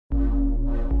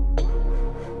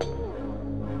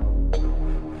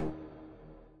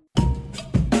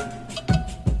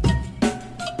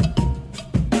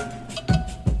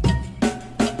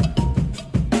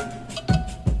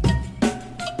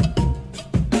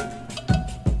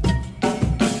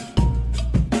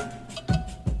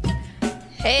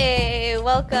Hey,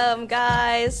 welcome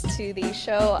guys to the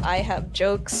show I Have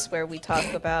Jokes, where we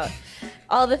talk about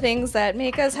all the things that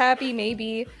make us happy,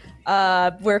 maybe.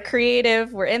 We're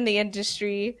creative, we're in the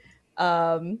industry.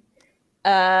 I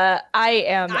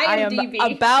am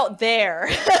IMDb. about there.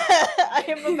 I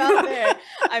am about there.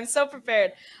 I'm so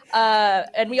prepared.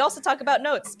 And we also talk about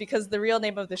notes because the real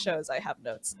name of the show is I Have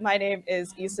Notes. My name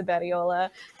is Yssa Badiola,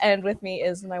 and with me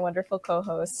is my wonderful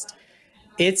co-host.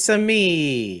 It's a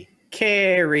me,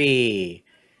 Kerry,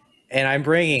 and I'm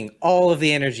bringing all of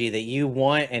the energy that you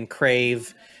want and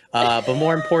crave. But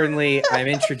more importantly, I'm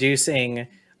introducing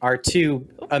our two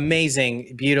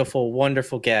amazing, beautiful,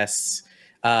 wonderful guests.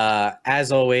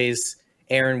 As always,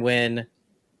 Erin Winn,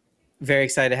 very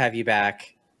excited to have you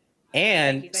back.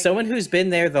 And Thank someone you. who's been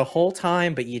there the whole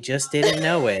time, but you just didn't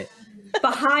know it,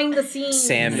 Behind the scenes.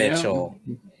 Sam Mitchell.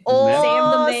 Oh,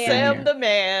 Sam the man. Sam the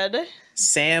man.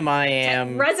 Sam I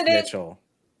am Mitchell.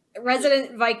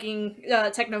 Resident Viking,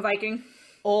 techno Viking.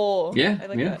 Oh, Yeah, I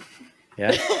like yeah.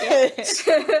 Yeah.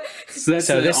 So that's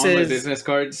So this on my is- business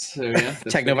cards. So yeah, that's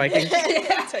Techno good. Viking.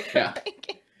 Yeah.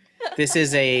 This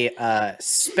is a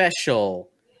special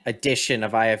edition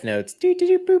of I Have Notes. Doo, doo,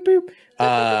 doo, boop,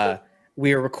 boop.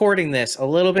 We are recording this a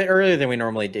little bit earlier than we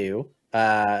normally do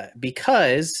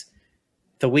because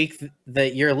the week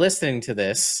that you're listening to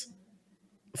this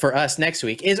for us next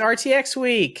week is RTX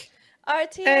week.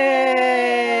 RTX.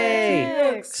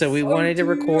 Hey! So we wanted to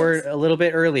record a little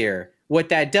bit earlier. What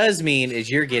that does mean is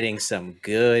you're getting some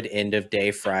good end of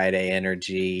day Friday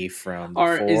energy from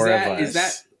the four of us. Is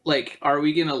that like, are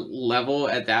we gonna level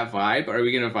at that vibe? Are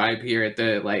we gonna vibe here at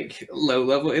the like low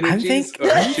level energies, or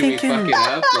I'm should we thinking- fuck it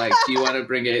up? Like, do you want to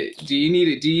bring it? Do you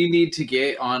need to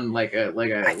get on like a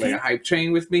hype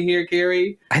train with me here,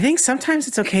 Kerry? I think sometimes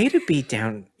it's okay to be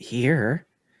down here.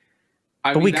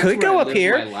 I But mean, we that's could where go I up live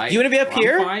here. my life. You wanna be up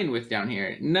here? I'm fine with down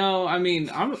here. No, I mean,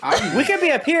 I'm We could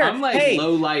be up here. I'm like hey,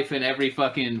 low life in every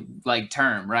fucking like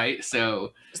term, right?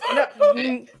 So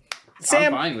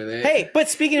Sam. I'm fine with it. Hey, but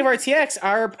speaking of RTX,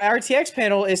 our RTX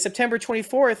panel is September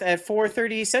 24th at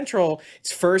 4:30 Central.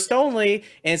 It's first only,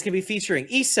 and it's gonna be featuring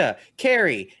Yssa,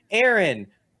 Kerry, Erin,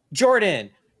 Jordan,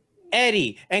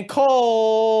 Eddie, and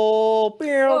Cole.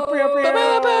 Okay,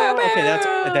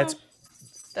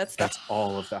 that's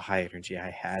all of the high energy I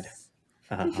had.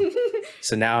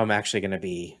 So now I'm actually gonna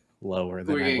be lower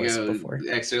than We're I gonna was go before.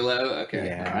 extra low. Okay,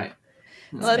 Yeah. all right.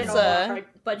 Let's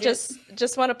budget.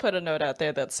 just want to put a note out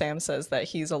there that Sam says that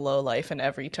he's a low life in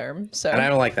every term. So And I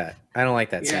don't like that. I don't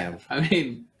like that, Yeah, Sam. I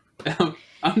mean,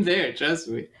 I'm there. Trust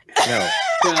me. No.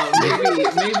 Well,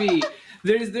 maybe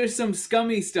there's some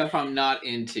scummy stuff I'm not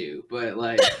into, but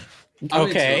like I'm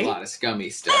Okay. into a lot of scummy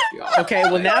stuff, y'all. Okay,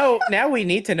 well now we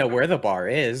need to know where the bar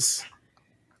is.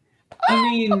 I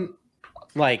mean,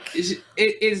 Like,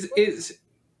 is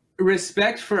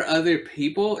respect for other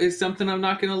people is something I'm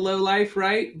not gonna low life,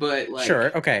 right? But like,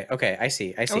 sure, okay, I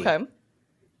see. okay.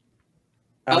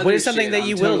 What other is something shit, that I'm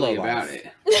you will totally low about life?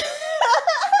 it.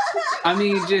 I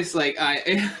mean, just like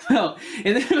well,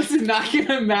 and then it was not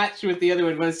gonna match with the other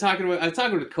one. But I was talking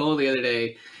with Cole the other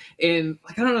day, and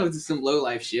like I don't know if it's some low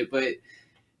life shit, but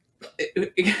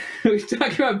we were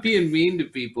talking about being mean to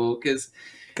people because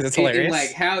Because it's hilarious.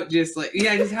 like how just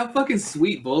how fucking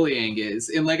sweet bullying is,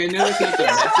 and like I know it's not the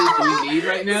message we need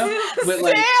right now, but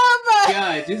like.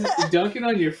 God, just dunking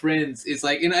on your friends is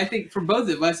like, and I think for both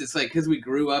of us, it's like because we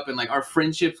grew up and like our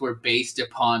friendships were based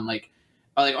upon like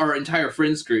our entire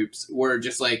friends groups were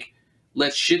just like,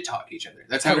 let's shit talk each other.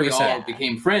 That's how we 100%. all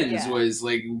became friends. Yeah. Was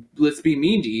like, let's be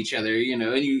mean to each other, you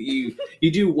know. And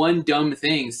you do one dumb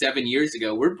thing 7 years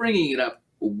ago, we're bringing it up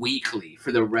weekly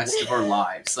for the rest of our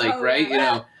lives, like right, you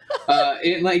know.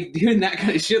 And like doing that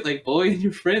kind of shit, like bullying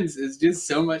your friends, is just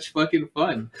so much fucking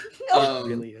fun. It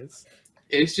really is.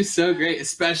 It's just so great,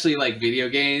 especially like video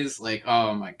games. Like,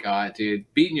 oh my god, dude,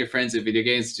 beating your friends at video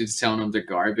games, just telling them they're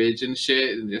garbage and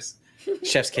shit, and just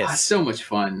Chef's kiss. so much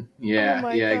fun. Yeah, Oh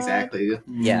my yeah, God. exactly.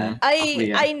 Yeah.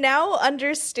 Yeah. I now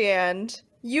understand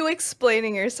you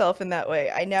explaining yourself in that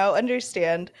way. I now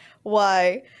understand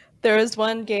why there was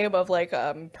one game of like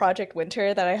Project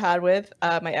Winter that I had with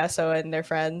my SO and their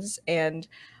friends, and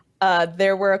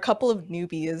there were a couple of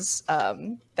newbies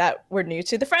that were new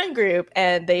to the friend group,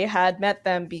 and they had met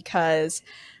them because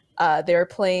they were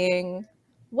playing.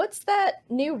 What's that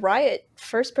new Riot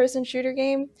first-person shooter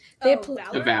game?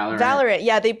 Valorant? Valorant.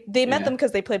 Yeah, they met Yeah. them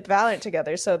because they played Valorant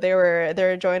together. So they were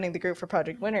joining the group for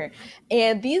Project Winter,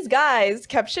 and these guys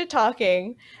kept shit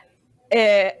talking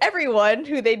everyone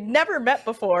who they'd never met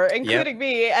before, including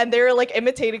me, and they were like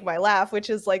imitating my laugh, which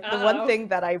is like the one thing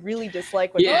that I really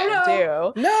dislike when people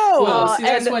do. No. Well, see,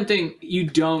 that's one thing. You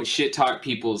don't shit talk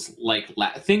people's like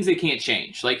things they can't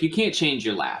change. Like you can't change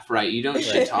your laugh, right? You don't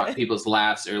shit talk people's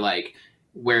laughs or like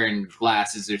wearing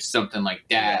glasses or something like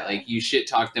that. Like you shit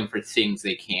talk them for things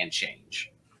they can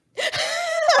change.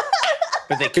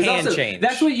 But they can change.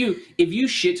 That's what if you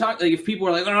shit talk, like if people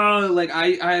are like, oh, like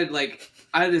I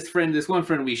had this one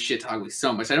friend we shit talk with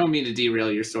so much. I don't mean to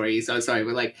derail your story, so sorry,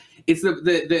 but like it's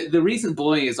the reason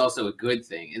bullying is also a good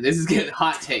thing, and this is getting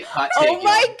hot take. Oh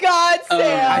my God,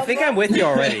 Sam! I think I'm with you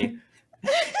already.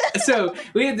 So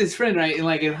we had this friend, right? And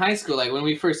like in high school, like when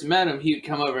we first met him, he would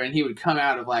come over and he would come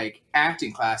out of like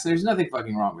acting class, and there's nothing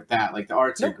fucking wrong with that. Like the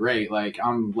arts are great. Like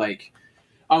I'm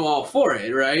all for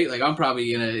it, right? Like I'm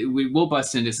probably we'll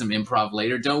bust into some improv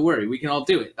later. Don't worry, we can all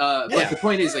do it. But the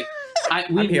point is, like,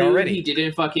 we knew he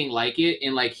didn't fucking like it,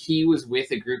 and like he was with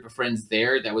a group of friends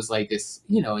there that was like this,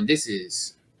 and this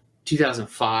is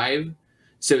 2005,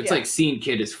 so it's like scene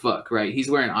kid as fuck, right?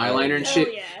 He's wearing eyeliner and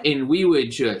shit, and we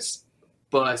would just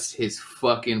bust his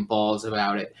fucking balls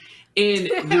about it.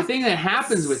 And the thing that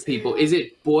happens with people is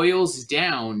it boils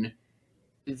down.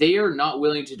 They are not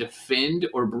willing to defend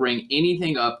or bring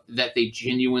anything up that they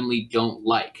genuinely don't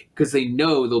like because they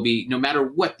know they'll be, no matter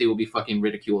what, they will be fucking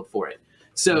ridiculed for it.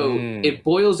 So it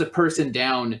boils a person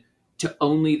down to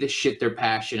only the shit they're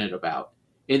passionate about.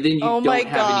 And then you don't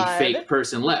have any fake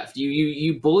person left.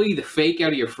 You bully the fake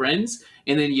out of your friends,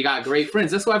 and then you got great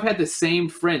friends. That's why I've had the same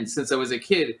friends since I was a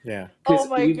kid. Yeah. Oh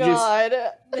my God.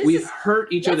 We've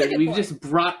hurt each other. We've just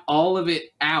brought all of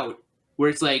it out where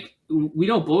it's like, we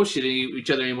don't bullshit each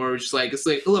other anymore. We're just like, it's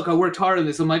like, look, I worked hard on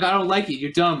this. I'm like, I don't like it.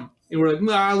 You're dumb. And we're like,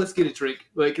 nah, let's get a drink.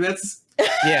 Like that's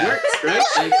works, right?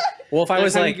 Like, well, if I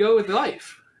was like, go with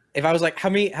life. If I was like, how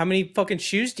many fucking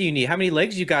shoes do you need? How many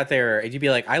legs you got there? And you'd be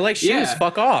like, I like shoes.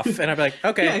 Fuck off. And I'd be like,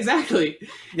 okay. Yeah, exactly.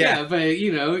 Yeah, but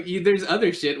there's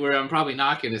other shit where I'm probably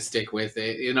not going to stick with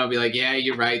it. And I'll be like, yeah,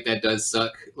 you're right. That does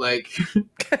suck. Like,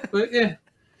 but yeah,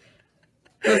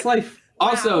 that's life.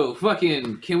 Also,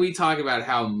 fucking, can we talk about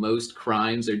how most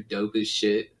crimes are dope as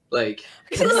shit? Like,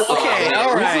 okay,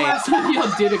 all right. When's the last time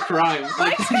y'all did a crime?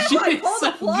 Like, shit is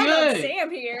so good. Sam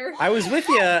here. I was with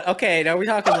you. Okay, now we're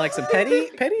talking like some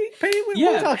petty. What are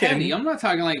we talking? Petty. I'm not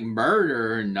talking like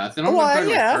murder or nothing. I'm not talking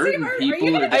like hurting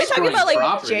people or Are you talking about like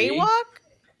property. jaywalk?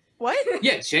 What?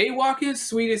 Yeah, jaywalking,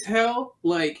 sweet as hell.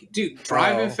 Like, dude,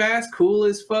 driving fast, cool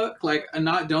as fuck. Like,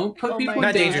 don't put people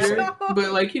in danger.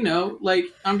 But like, like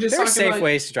I'm just there are talking safe like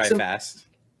ways to drive fast.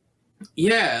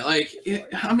 Yeah, like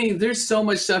I mean, there's so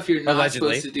much stuff you're not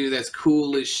supposed to do that's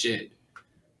cool as shit.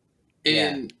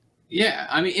 And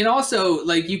I mean, and also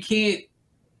like you can't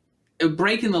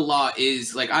breaking the law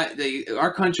is like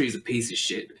our country is a piece of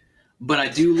shit, but I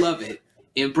do love it.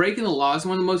 And breaking the law is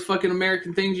one of the most fucking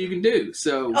American things you can do.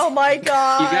 So, oh my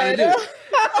God, you gotta do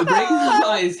it. Breaking the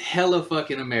law is hella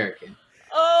fucking American.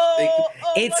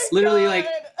 It's literally like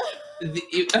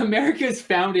America is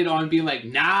founded on being like,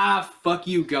 nah, fuck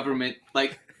you, government.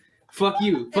 Like, fuck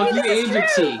you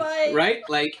agency, right?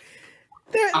 Like,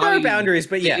 there are boundaries,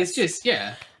 but yeah, it's just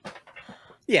yeah.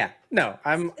 No,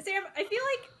 Sam, I feel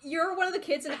like you're one of the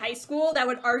kids in high school that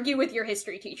would argue with your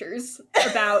history teachers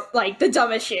about like the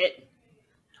dumbest shit.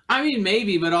 I mean,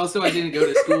 maybe, but also I didn't go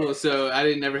to school, so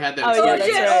I never had that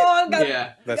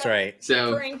experience. That's right.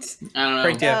 So, pranked. I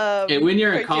don't know. And when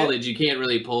you're in college, you can't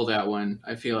really pull that one,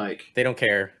 I feel like. They don't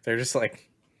care. They're just like,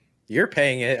 you're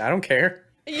paying it. I don't care.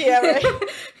 Yeah, right.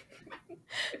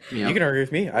 You can argue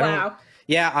with me. I don't.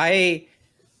 Yeah,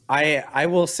 I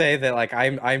will say that, like,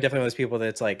 I'm definitely one of those people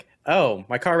that's like, oh,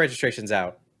 my car registration's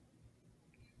out.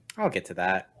 I'll get to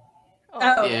that.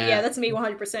 Oh, yeah, that's me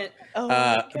 100%.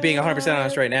 Being 100%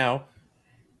 honest right now,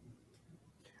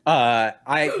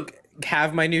 I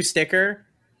have my new sticker.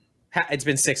 It's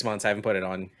been 6 months. I haven't put it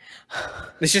on.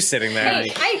 It's just sitting there.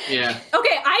 Okay,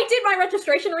 I did my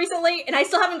registration recently, and I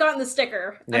still haven't gotten the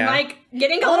sticker. I'm like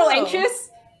getting a little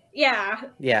anxious. Yeah.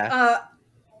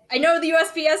 I know the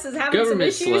USPS is having some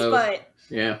issues, but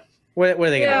what are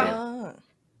they gonna do?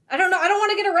 I don't know. I don't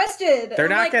want to get arrested. They're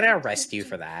not gonna arrest you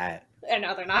for that.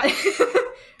 No, they're not.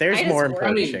 There's more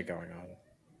important shit going on.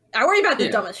 I worry about the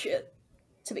dumbest shit,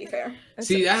 to be fair.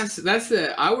 See, that's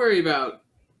the I worry about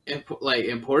like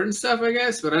important stuff, I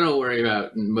guess, but I don't worry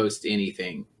about most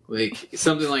anything. Like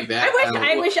something like that.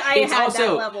 I wish I had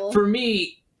also, that level.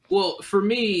 For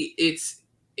me, it's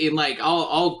in like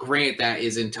I'll grant that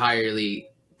is entirely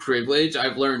privilege.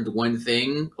 I've learned one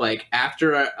thing. Like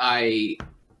after I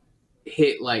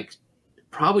hit like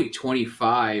probably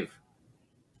 25.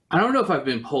 I don't know if I've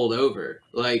been pulled over.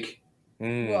 Like,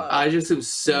 I just am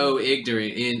so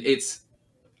ignorant, and it's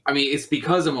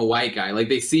because I'm a white guy. Like,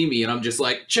 they see me, and I'm just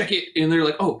like, check it, and they're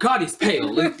like, oh God, he's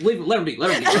pale. Let him be.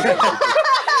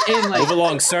 And like, move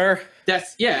along, sir.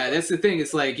 That's the thing.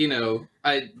 It's like, I don't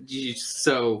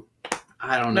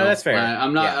know. No, that's fair.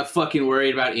 I'm not fucking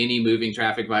worried about any moving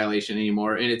traffic violation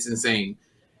anymore, and it's insane.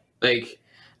 Like,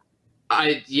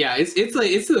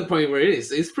 it's to the point where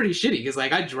it's pretty shitty, because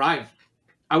like I drive,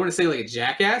 I want to say like a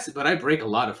jackass, but I break a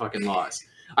lot of fucking laws.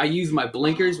 I use my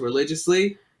blinkers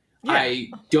religiously. Yeah.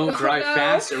 I don't drive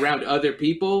fast around other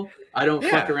people. I don't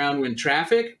fuck around when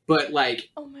traffic, but like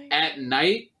at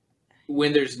night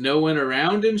when there's no one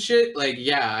around and shit, like,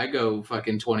 I go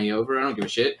fucking 20 over. I don't give a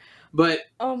shit. But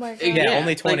oh my God. Yeah,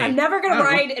 only 20. Like, I'm never going to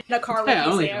ride in a car with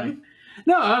you, Sam. 20.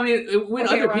 No, I mean, when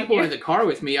other people are in the car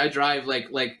with me, I drive like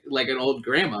an old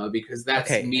grandma, because that's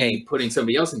me putting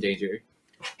somebody else in danger.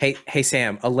 Hey,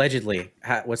 Sam. Allegedly,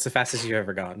 what's the fastest you've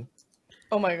ever gone?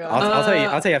 Oh my God! I'll tell you.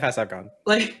 I'll tell you how fast I've gone.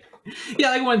 Like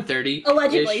 130.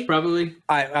 Allegedly, probably.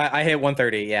 I hit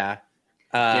 130. Yeah.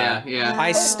 Yeah.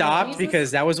 I stopped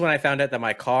because that was when I found out that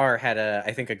my car had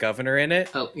a governor in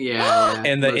it. Oh yeah.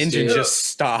 And the engine just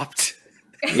stopped.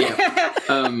 Yeah.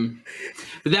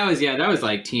 But that was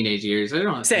like teenage years. I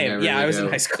don't think I really I was in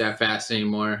high school that fast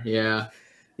anymore. Yeah.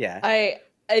 Yeah.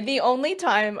 The only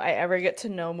time I ever get to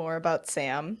know more about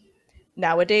Sam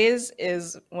nowadays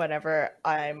is whenever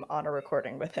I'm on a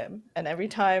recording with him. And every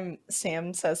time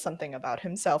Sam says something about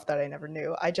himself that I never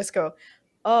knew, I just go,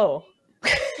 oh.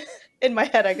 In my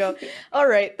head, I go, all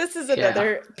right, this is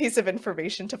another piece of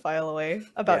information to file away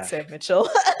about Sam Mitchell.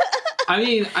 I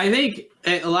mean, I think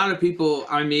a lot of people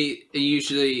I meet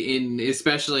usually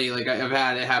especially like I've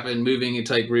had it happen moving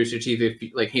into like Rooster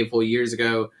Teeth like a handful of years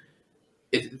ago,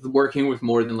 working with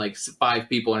more than like 5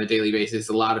 people on a daily basis.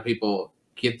 A lot of people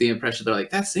get the impression they're like,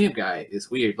 that Sam guy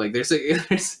is weird. Like okay,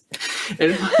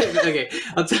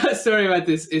 I'll tell a story about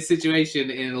this situation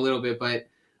in a little bit, but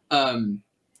and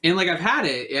like I've had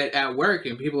it at work,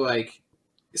 and people like,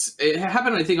 it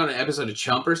happened I think on an episode of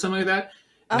Chump or something like that.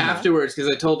 Afterwards,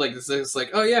 because I told like this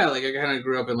like, oh yeah, like I kind of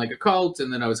grew up in like a cult,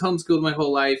 and then I was homeschooled my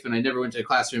whole life, and I never went to a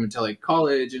classroom until like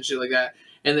college and shit like that.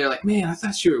 And they're like, man, I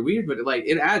thought you were weird, but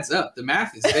it adds up. The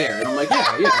math is there. And I'm like,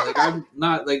 yeah. Like, I'm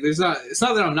not like, it's not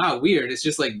that I'm not weird. It's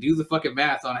just like, do the fucking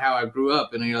math on how I grew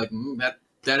up. And you're like,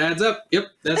 that adds up. Yep,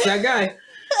 that's that guy.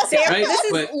 Sam, right? This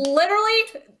is literally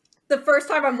the first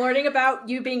time I'm learning about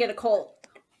you being in a cult.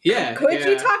 Yeah. Could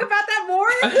you talk about that more?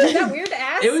 Is that weird to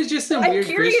ask? It was just some weird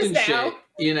Christian shit.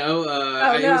 You know,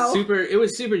 it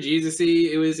was super Jesus-y.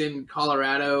 It was in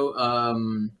Colorado.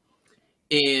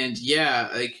 And yeah,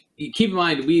 like, keep in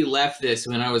mind, we left this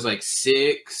when I was like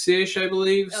 6-ish, I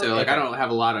believe. So like, I don't have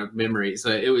a lot of memories.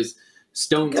 So it was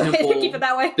stone temple. Keep it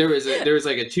that way. There was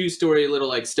like a 2-story little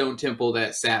like stone temple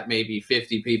that sat maybe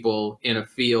 50 people in a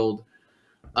field.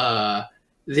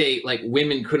 They like,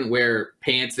 women couldn't wear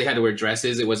pants. They had to wear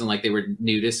dresses. It wasn't like they were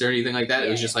nudists or anything like that. It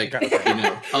was just like,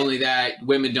 only that.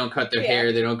 Women don't cut their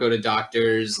hair. They don't go to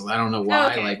doctors. I don't know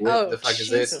why. Like, what the fuck is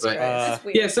this?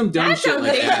 But some dumb shit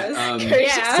like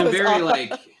that. Some very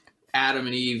like Adam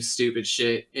and Eve stupid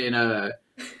shit. And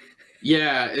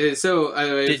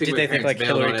so did they think like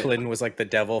Hillary Clinton was like the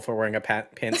devil for wearing a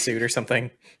pantsuit or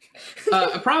something?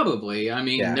 Probably. I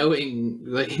mean, knowing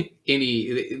like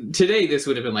today, this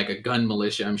would have been like a gun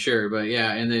militia, I'm sure. But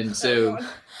yeah, and then so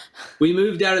we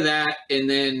moved out of that, and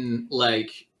then like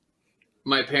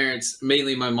my parents,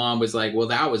 mainly my mom, was like, "Well,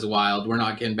 that was wild. We're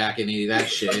not getting back in any of that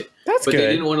shit." But they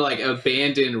didn't want to like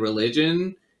abandon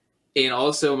religion, and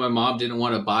also my mom didn't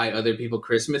want to buy other people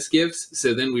Christmas gifts.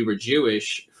 So then we were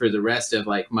Jewish for the rest of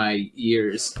like my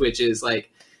years, which is like,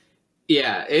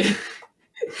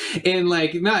 and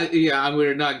like,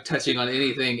 we're not touching on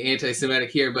anything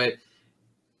anti-Semitic here, but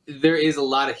there is a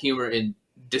lot of humor in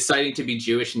deciding to be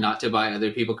Jewish, not to buy other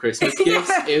people Christmas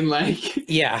gifts. And like,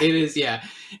 she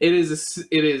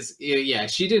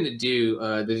didn't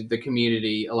do the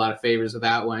community a lot of favors with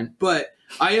that one, but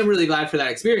I am really glad for that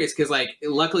experience, because like,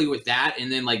 luckily with that,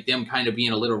 and then like them kind of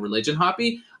being a little religion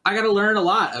hoppy, I got to learn a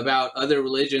lot about other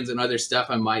religions and other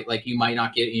stuff you might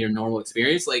not get in your normal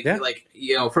experience. Like,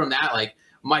 from that, like,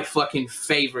 my fucking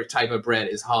favorite type of bread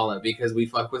is challah, because we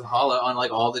fuck with challah on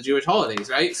like all the Jewish holidays,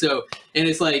 right? So, and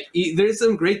it's like, there's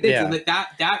some great things, and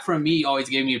that from me always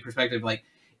gave me a perspective. Like,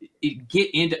 get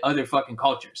into other fucking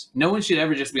cultures. No one should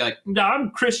ever just be like, no,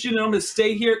 I'm Christian and I'm gonna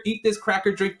stay here, eat this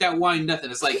cracker, drink that wine, nothing.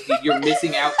 It's like, dude, you're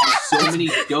missing out on so many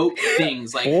dope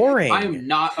things. Like, boring. I am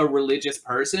not a religious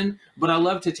person, but I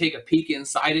love to take a peek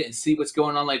inside it and see what's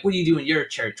going on. Like, what do you do in your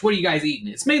church? What are you guys eating?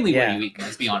 It's mainly what you eat,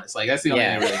 let's be honest. Like, that's the only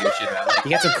thing I really give a shit about. Like,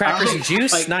 you got some crackers and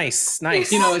juice? Like, nice.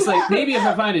 You know, it's like, maybe if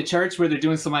I find a church where they're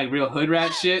doing some like real hood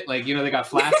rat shit, like, you know, they got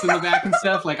flags in the back and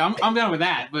stuff, like, I'm down with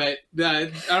that. But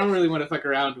I don't really want to fuck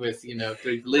around with, you know,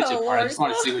 the religion part. I just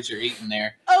want to see what you're eating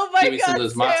there. Oh my Give me God, some of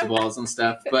those matzo balls and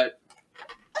stuff. But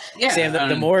yeah, Sam,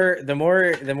 the more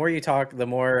you talk, the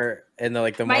more I've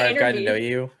gotten to know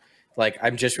you. Like,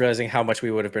 I'm just realizing how much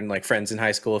we would have been like friends in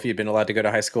high school if you'd been allowed to go to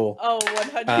high school. Oh,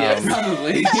 100%. Yeah,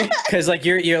 probably. Because like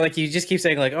you're like, you just keep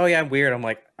saying like, oh yeah, I'm weird. I'm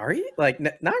like, are you? Like,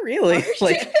 not really.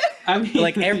 Like, I mean,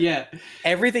 like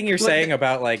everything you're saying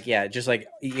about like, yeah, just like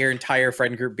your entire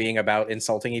friend group being about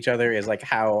insulting each other is like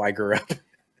how I grew up.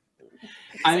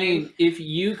 I mean, if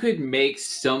you could make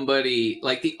somebody,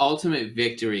 like, the ultimate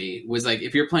victory was, like,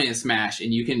 if you're playing Smash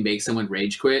and you can make someone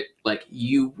rage quit, like,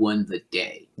 you won the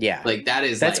day. Yeah. Like, that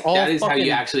is how you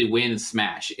actually win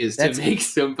Smash, is to make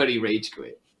somebody rage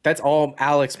quit. That's all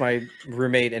Alex, my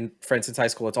roommate and friend since high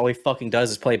school, it's all he fucking does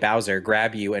is play Bowser,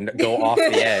 grab you, and go off the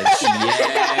edge.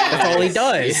 That's all he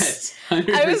does. Yes,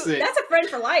 100%. That's a friend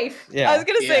for life. Yeah. I was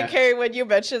going to say, Kerry, when you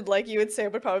mentioned, like, you and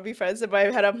Sam would probably be friends, in my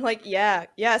head, I'm like, yeah,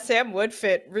 Sam would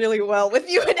fit really well with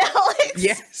you and Alex.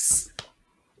 Yes.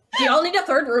 Do y'all need a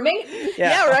third roommate?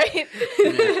 Yeah, right?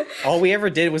 Yeah. All we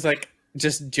ever did was, like,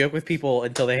 just joke with people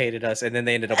until they hated us, and then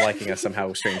they ended up liking us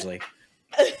somehow, strangely.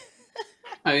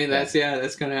 I mean, that's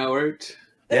kind of how it worked.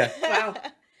 Yeah. Wow.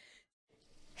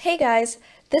 Hey guys,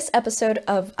 this episode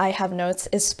of I Have Notes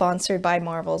is sponsored by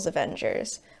Marvel's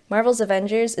Avengers. Marvel's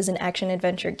Avengers is an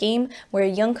action-adventure game where a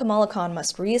young Kamala Khan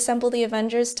must reassemble the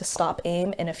Avengers to stop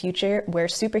AIM in a future where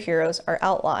superheroes are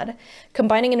outlawed.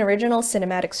 Combining an original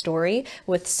cinematic story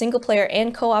with single-player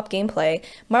and co-op gameplay,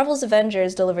 Marvel's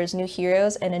Avengers delivers new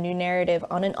heroes and a new narrative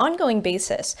on an ongoing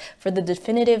basis for the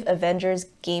definitive Avengers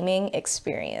gaming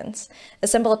experience.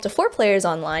 Assemble up to 4 players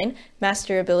online,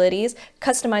 master abilities,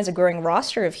 customize a growing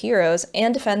roster of heroes,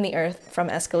 and defend the Earth from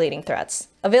escalating threats.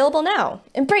 Available now.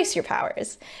 Embrace your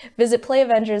powers. Visit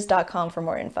playavengers.com for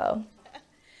more info.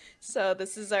 So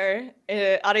this is our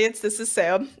audience. This is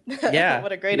Sam. Yeah.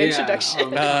 What a great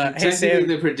introduction. Hey, Sam,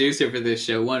 the producer for this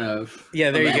show, one of. Yeah,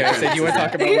 there you go. So you want to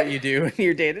talk about what you do in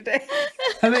your day-to-day?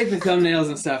 I make the thumbnails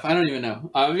and stuff. I don't even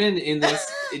know. I've been in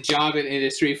this job and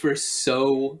industry for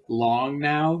so long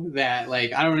now that,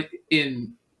 like, I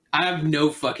have no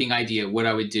fucking idea what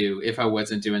I would do if I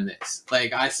wasn't doing this.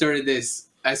 Like, I started a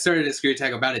Screw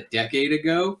Tech about a decade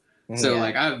ago. So,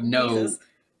 like, I have no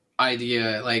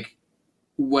idea, like,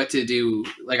 what to do.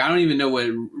 Like, I don't even know what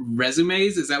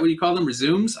resumes, is that what you call them?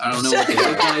 Resumes? I don't know what they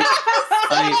look like.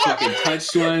 I ain't fucking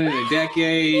touched one in a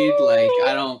decade. Like,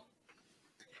 I don't.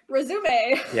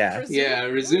 Resume. Yeah. Yeah,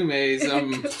 resumes.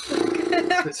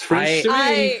 It's French to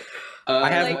me. I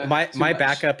have my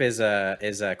backup is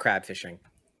crab fishing.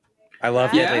 I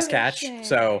love Deadliest Catch,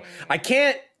 so I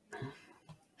can't.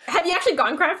 Have you actually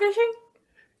gone crab fishing?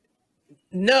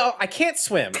 No, I can't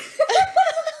swim.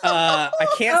 I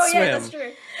can't swim. Yeah, that's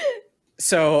true.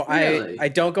 So Really? I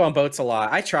don't go on boats a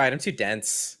lot. I tried. I'm too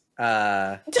dense.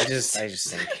 I just think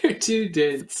You're too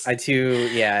dense. It's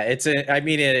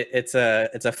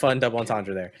a fun double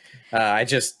entendre there. But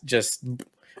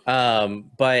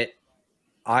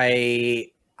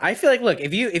I feel like, look,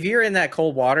 if you're in that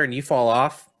cold water and you fall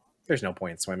off, there's no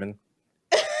point in swimming.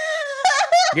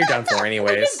 You're done for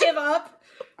anyways. Just give up.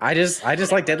 I just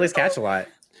like Deadliest Catch a lot.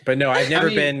 But no, I've never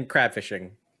been crab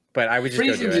fishing. But I would just go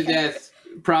do it. Freezing to death,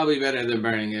 probably better than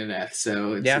burning to death,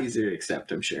 so it's easier to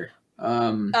accept, I'm sure.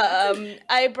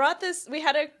 I brought this. We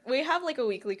have like a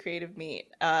weekly creative meet,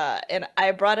 and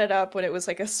I brought it up when it was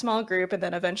like a small group, and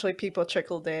then eventually people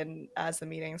trickled in as the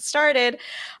meeting started.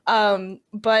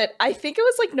 But I think it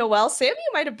was like Noel, Sam,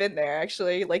 you might have been there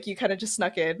actually. Like, you kind of just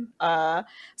snuck in.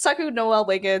 Saku, Noel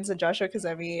Wiggins, and Joshua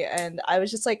Kazemi, and I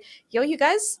was just like, "Yo, you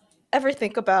guys ever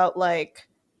think about like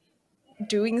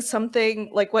doing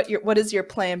something like what is your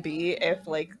plan B if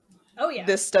like?"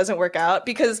 This doesn't work out,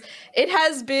 because it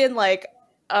has been like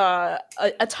a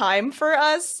time for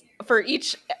us, for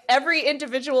every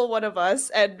individual one of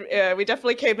us, and we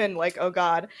definitely came in like, oh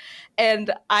god.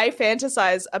 And I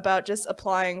fantasize about just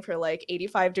applying for like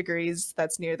 85 degrees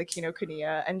that's near the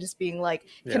Kinokuniya and just being like,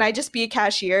 can I just be a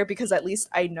cashier, because at least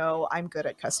I know I'm good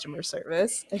at customer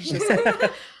service. It's just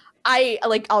like,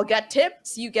 I'll get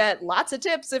tips. You get lots of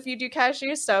tips if you do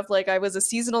cashier stuff. Like, I was a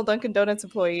seasonal Dunkin' Donuts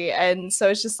employee, and so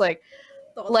it's just like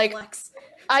flex.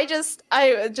 I just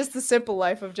the simple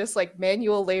life of just like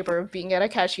manual labor of being at a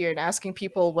cashier and asking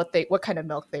people what kind of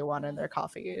milk they want in their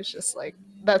coffee. It's just like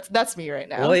that's me right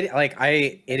now. Well,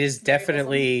 it is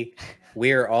definitely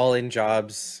we're all in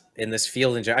jobs in this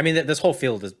field. I mean, this whole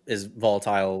field is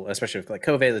volatile, especially with like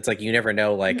COVID. It's like you never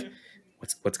know like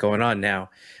what's going on now.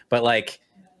 But like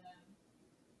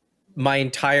my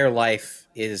entire life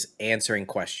is answering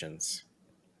questions.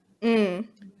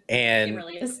 And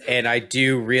really and I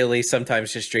do really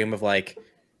sometimes just dream of like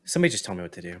somebody just tell me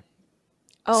what to do.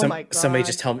 Oh my god! Somebody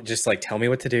just tell me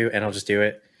what to do, and I'll just do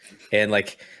it. And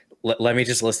like let me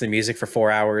just listen to music for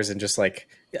 4 hours and just like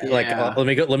let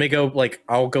me go like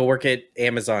I'll go work at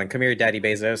Amazon. Come here, Daddy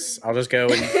Bezos. I'll just go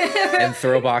and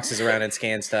throw boxes around and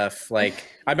scan stuff. Like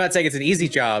I'm not saying it's an easy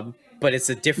job, but it's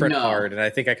a different art, and I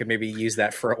think I could maybe use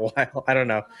that for a while. I don't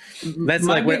know. That's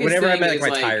like whenever I'm at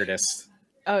like my tiredest.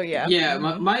 Oh yeah. Yeah,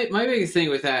 my biggest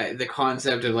thing with that, the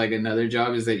concept of like another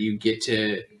job is that you get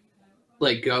to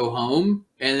like go home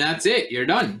and that's it. You're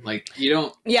done. Like you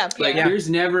don't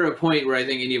there's never a point where I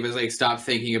think any of us like stop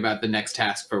thinking about the next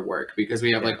task for work because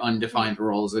we have like undefined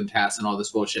roles and tasks and all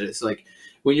this bullshit. It's like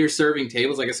when you're serving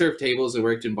tables, like I served tables and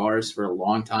worked in bars for a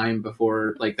long time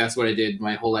before, like that's what I did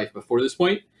my whole life before this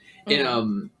point.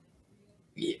 And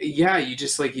yeah, you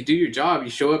just like you do your job, you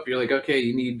show up, you're like, okay,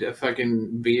 you need a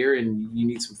fucking beer and you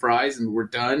need some fries and we're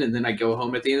done. And then I go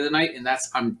home at the end of the night and I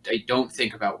don't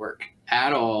think about work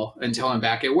at all until I'm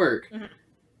back at work. And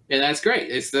that's great.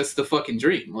 That's the fucking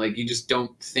dream. Like you just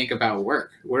don't think about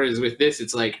work. Whereas with this,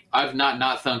 it's like I've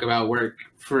not thunk about work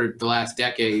for the last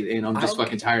decade and I'm just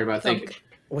fucking tired about thinking.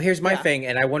 Well, here's my thing,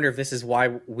 and I wonder if this is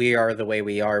why we are the way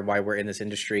we are, why we're in this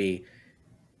industry.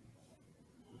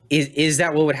 Is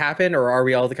that what would happen, or are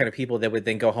we all the kind of people that would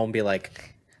then go home and be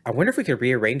like, I wonder if we could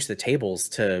rearrange the tables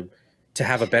to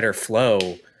have a better flow?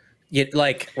 Are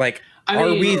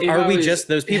we just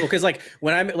those people? Because like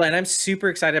when I'm super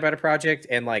excited about a project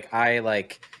and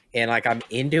I'm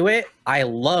into it, I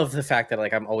love the fact that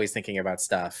like I'm always thinking about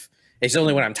stuff. It's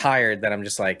only when I'm tired that I'm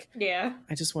just like, I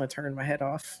just want to turn my head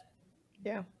off.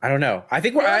 Yeah, I don't know. I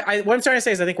think what I'm trying to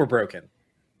say is I think we're broken.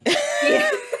 I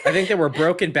think that we're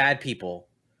broken bad people.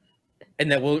 And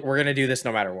that we're going to do this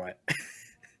no matter what.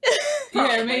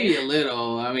 Yeah, maybe a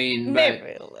little. I mean,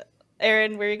 maybe a little.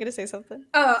 Erin, were you going to say something?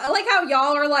 I like how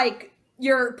y'all are like,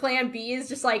 your plan B is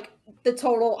just like the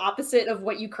total opposite of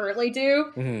what you currently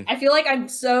do. I feel like I'm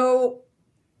so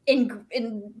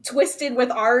twisted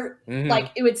with art. Like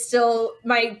it would still,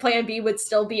 my plan B would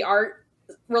still be art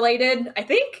related. I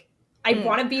think I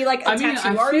want to be like a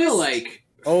tattoo artist. I feel like,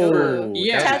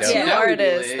 tattoo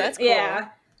artist. That's cool. Yeah.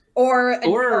 Or an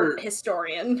art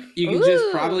historian. You can just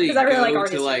probably go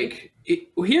to like,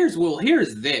 here's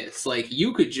this. Like,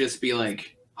 you could just be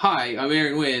like, hi, I'm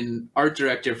Erin Winn, art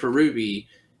director for Ruby.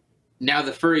 Now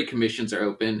the furry commissions are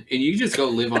open, and you just go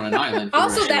live on an island.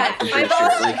 Also that. Like,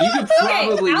 you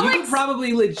could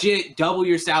probably legit double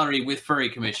your salary with furry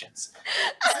commissions.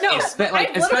 No,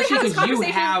 especially because you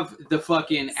have the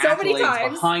fucking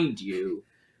accolades behind you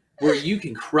where you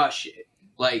can crush it.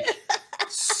 Like...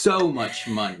 so much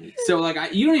money. So like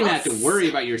you don't even have to worry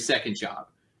about your second job.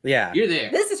 Yeah. You're there.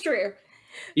 This is true.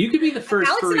 You could be the first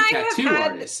furry tattoo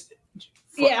artist.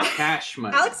 Cash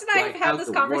money. Alex and I have had this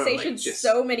conversation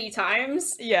so many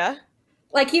times. Yeah.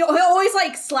 Like he'll always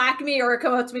like slack me or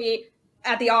come up to me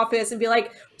at the office and be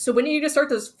like, so when are you gonna start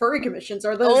those furry commissions?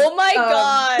 Are those oh my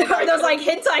god. Are those like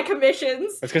hentai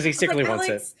commissions? That's because he secretly wants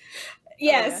it.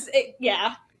 Yes.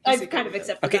 I've kind of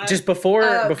accepted that. Okay, just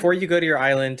before you go to your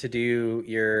island to do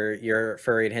your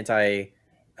furry and hentai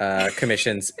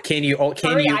commissions, can you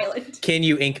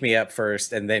ink me up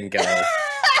first and then go?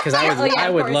 Because I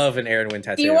would love an Erin Winn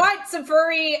tattoo. Do you want some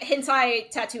furry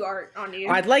hentai tattoo art on you?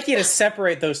 I'd like you to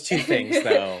separate those two things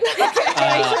though.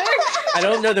 I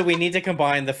don't know that we need to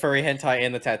combine the furry hentai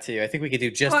and the tattoo. I think we could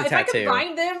do just the tattoo. If I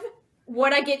combine them,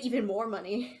 would I get even more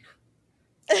money?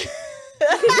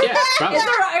 Yeah, probably.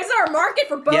 Is there a market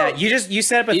for both? Yeah, you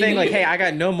set up a thing like, hey, I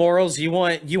got no morals. You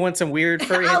want some weird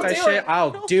furry hentai shit?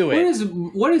 I'll do it.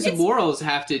 What does morals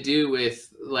have to do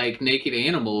with like naked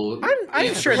animal?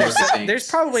 I'm sure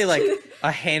there's probably like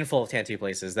a handful of tattoo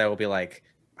places that will be like,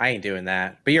 I ain't doing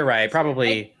that. But you're right,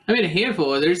 probably. I mean, a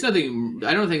handful. There's nothing.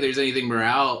 I don't think there's anything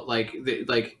morale like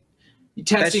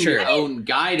testing your own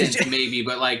guidance, maybe,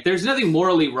 but like, there's nothing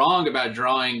morally wrong about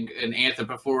drawing an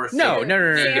anthropomorphic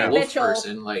wolf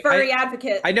person. Like, furry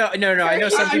advocate. I know. I know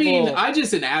some people. Mean, I'm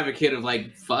just an advocate of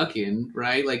like fucking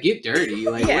right, like get dirty,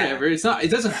 like whatever. It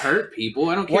doesn't hurt people.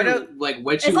 I don't care like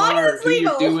what you are, who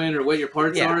you're doing, or what your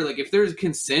parts are. Like if there's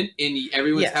consent and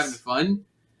everyone's having fun,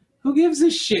 who gives a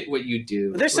shit what you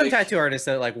do? There's some tattoo artists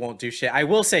that like won't do shit. I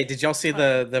will say, did y'all see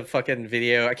the fucking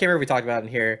video? I can't remember if we talked about it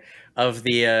in here of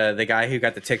the guy who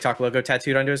got the TikTok logo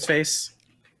tattooed onto his face.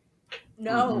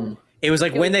 No. Mm-hmm. It was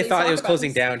like when they thought it was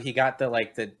closing down, he got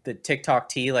the TikTok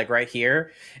T like right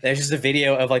here. And there's just a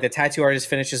video of like the tattoo artist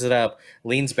finishes it up,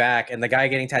 leans back, and the guy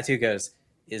getting tattooed goes,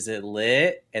 "Is it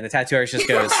lit?" And the tattoo artist just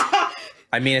goes,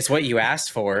 "I mean, it's what you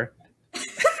asked for."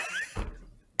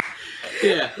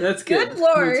 Yeah, that's good. Good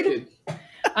Lord. That's good.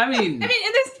 I mean, and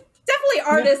there's definitely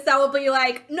artists that will be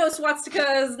like, no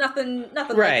swastikas, nothing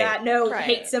like that, no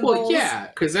hate symbols. Well, yeah,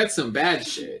 because that's some bad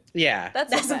shit. Yeah,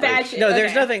 that's some bad shit. No,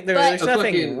 there's nothing. There's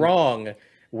nothing wrong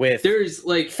with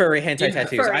like furry hentai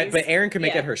tattoos. But Erin can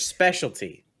make it her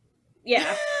specialty.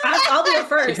 Yeah, I'll be the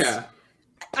first. Yeah.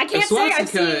 I can't say I've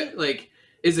seen like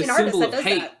is a symbol of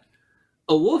hate. That.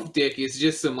 A wolf dick is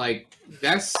just some like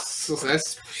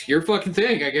that's your fucking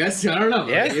thing, I guess. I don't know.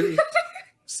 Yeah. Like,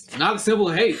 it's not a symbol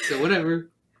of hate, so whatever.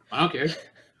 I don't care.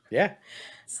 Yeah.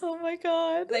 Oh my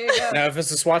god. There you go. Now, if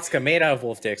it's a swastika made out of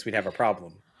wolf dicks, we'd have a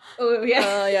problem. Oh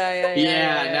yeah.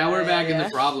 Yeah. Now we're back in the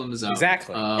problem zone.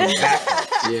 Exactly.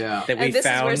 Exactly. Yeah. That we and this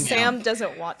found. is where Sam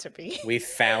doesn't want to be. We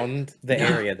found the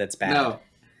area that's bad. No.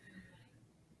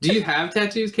 Do you have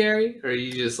tattoos, Kerry? Or are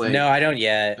you just like No, I don't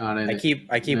yet. I keep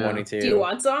wanting to. Do you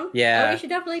want some? Yeah. Oh, you should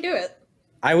definitely do it.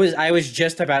 I was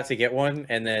just about to get one,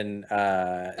 and then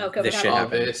this shit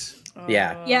happened.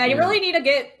 Yeah. Yeah, you really need to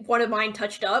get one of mine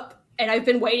touched up. And I've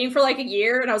been waiting for like a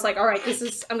year, and I was like, all right,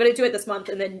 I'm going to do it this month,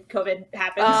 and then COVID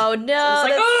happened. Oh, no, so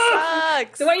that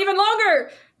sucks. So wait even longer.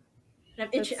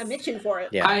 And I'm itching for it.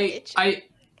 Yeah.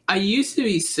 I used to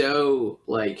be so,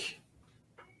 like,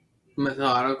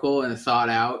 methodical and thought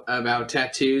out about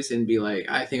tattoos and be like,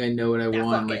 I think I know what I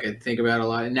want. Like, I think about it a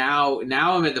lot. And now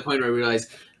I'm at the point where I realize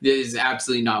this is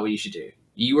absolutely not what you should do.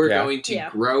 You are going to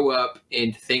grow up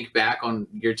and think back on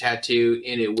your tattoo,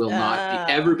 and it will not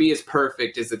ever be as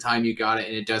perfect as the time you got it,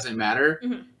 and it doesn't matter.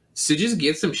 Mm-hmm. So just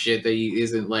get some shit that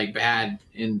isn't like bad,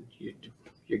 and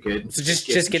you're good. So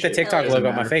just get the TikTok logo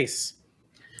on my face.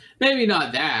 Maybe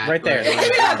not that. Right there.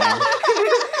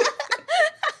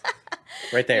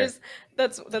 Right there.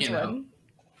 That's one.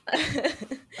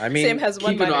 I mean, Sam has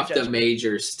one keep it off judgment. the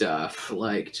major stuff,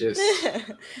 like just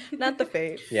not the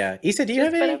fate. Yeah, Yssa, do you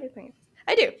have any? Everything.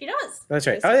 I do. He does. That's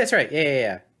right. Oh, that's right.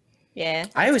 Yeah. Yeah.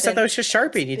 I always thought that was just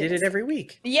Sharpie. You did it every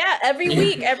week. Yeah, every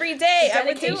week, every day, I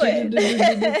would do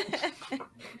it.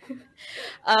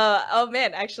 Oh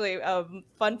man, actually,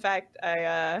 fun fact.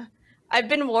 I've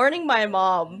been warning my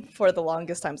mom for the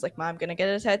longest time. It's like, Mom, I'm gonna get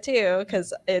a tattoo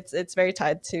because it's very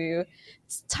tied to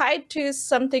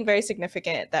something very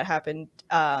significant that happened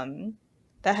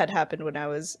that had happened when I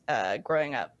was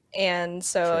growing up. And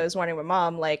so I was warning my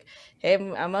mom, like, hey,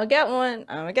 I'm gonna get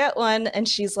one. And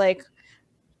she's like,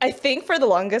 I think for the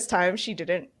longest time she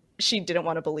didn't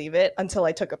want to believe it until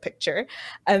I took a picture.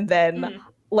 And then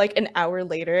like an hour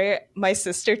later, my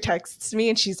sister texts me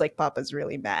and she's like, Papa's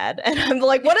really mad. And I'm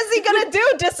like, what is he gonna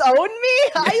do? Disown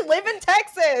me? I live in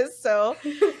Texas. So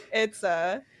it's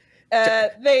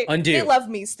they love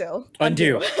me still.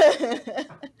 Undo.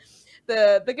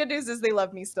 The good news is they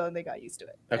love me still and they got used to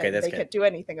it. Okay, that's good. They can't do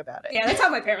anything about it. Yeah, that's how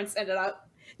my parents ended up.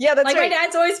 Yeah, that's like right. My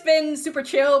dad's always been super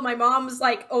chill. My mom's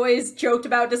like always joked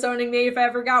about disowning me if I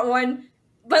ever got one.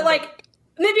 But like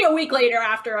maybe a week later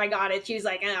after I got it, she's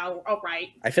like, "Oh, all right."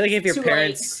 I feel like if your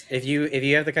parents, if you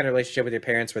have the kind of relationship with your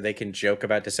parents where they can joke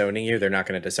about disowning you, they're not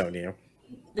going to disown you.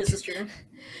 This is true.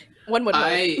 One would.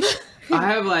 I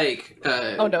have like.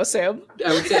 Oh no, Sam.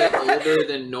 I would say older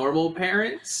than normal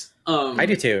parents. I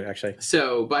do too, actually.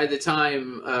 So by the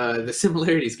time the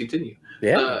similarities continue,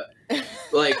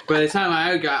 like by the time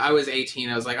I was 18,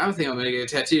 I was like, I think I'm gonna get a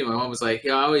tattoo. My mom was like,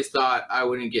 I always thought I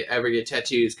wouldn't ever get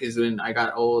tattoos because when I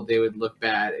got old, they would look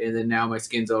bad, and then now my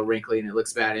skin's all wrinkly and it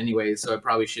looks bad anyway. So I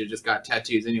probably should have just got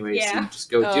tattoos anyway. Yeah. So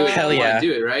just go do it. Hell yeah,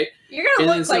 do it, right? You're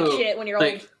gonna look like shit when you're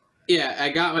old. Yeah, I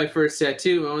got my first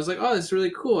tattoo and I was like, oh, that's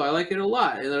really cool. I like it a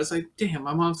lot. And I was like, damn,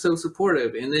 my mom's so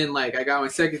supportive. And then, like, I got my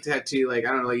second tattoo, like, I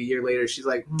don't know, like a year later. She's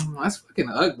like, that's fucking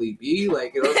ugly, B.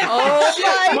 Like, it was like,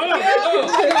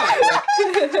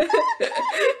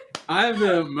 I'm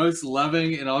the most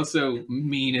loving and also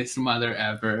meanest mother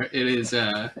ever. It is,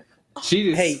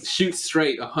 she just shoots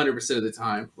straight 100% of the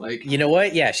time. Like, you know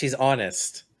what? Yeah, she's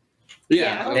honest.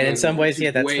 Yeah. And in some ways,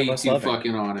 that's way the most too loving.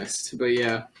 fucking honest. But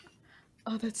yeah.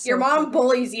 Oh, that's your mom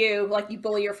bullies you like you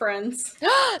bully your friends.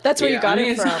 That's where you got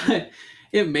it from.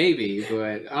 It may be,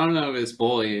 but I don't know if it's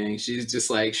bullying. She's just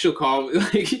like, she'll call.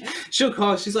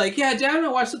 She's like, yeah, Dad and I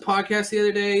watched the podcast the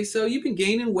other day, so you've been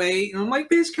gaining weight. And I'm like,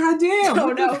 bitch, goddamn,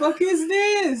 what the fuck is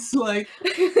this? Like,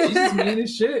 she's just mean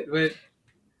as shit. But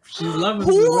She's loving.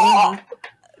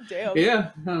 Damn.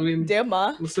 Yeah, I mean, damn,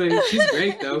 ma. We'll say she's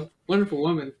great though. Wonderful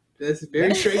woman. That's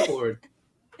very straightforward.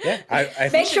 Yeah, I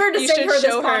make sure to send her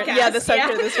this podcast. Yeah, send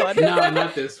her this one. No,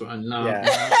 not this one. No, Yeah.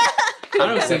 I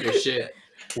don't send her shit.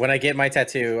 When I get my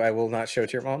tattoo, I will not show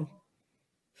it to your mom.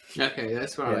 Okay,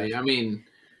 that's probably. Yeah. I mean,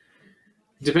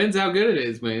 depends how good it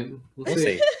is, man. We'll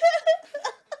see.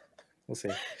 We'll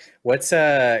see. What's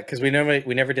because we never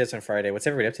did this on Friday. What's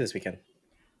everybody up to this weekend?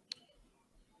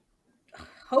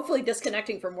 Hopefully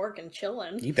disconnecting from work and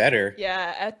chilling. You better.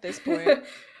 Yeah, at this point.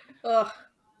 Ugh.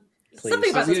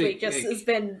 Something about this week just has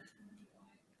been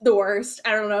the worst.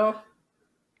 I don't know.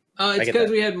 It's because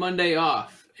we had Monday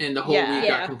off, and the whole week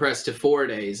got compressed to 4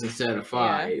 days instead of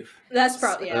 5. Yeah. That's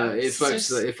probably it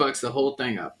fucks the whole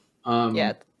thing up.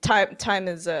 Time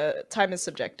is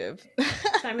subjective.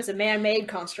 Time is a man-made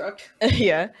construct.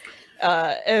 Yeah.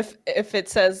 If it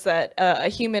says that a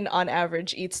human on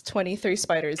average eats 23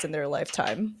 spiders in their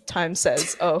lifetime, time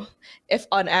says, oh, if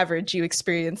on average you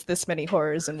experience this many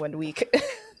horrors in 1 week,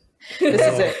 this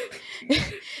is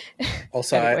it.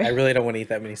 Also, anyway. I really don't want to eat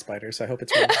that many spiders, so I hope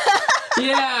it's real.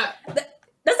 Yeah.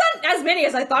 That's not as many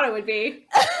as I thought it would be.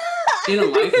 In a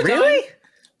lifetime? Really?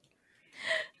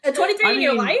 23 in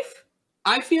your life?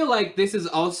 I feel like this is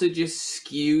also just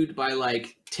skewed by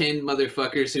like 10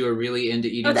 motherfuckers who are really into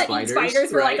eating spiders. Eat spiders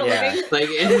for like a living. Like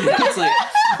it's like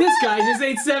this guy just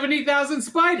ate 70,000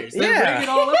 spiders. They're bringing it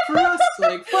all up for us.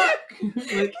 Like fuck.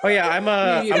 Like, oh yeah, I'm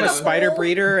a spider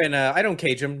breeder, and I don't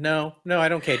cage them. No, I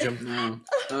don't cage them.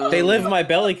 No. They live in my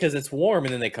belly because it's warm,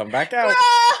 and then they come back out.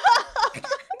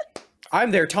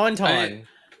 I'm their tauntaun.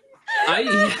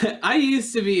 I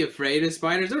used to be afraid of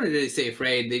spiders. I don't really say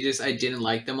afraid. I didn't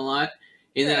like them a lot.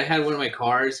 And then I had one of my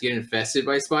cars get infested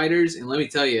by spiders, and let me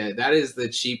tell you, that is the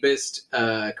cheapest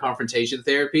confrontation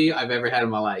therapy I've ever had in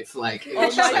my life. Like,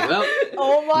 it's just like, well,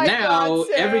 God,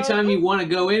 every time you want to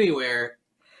go anywhere,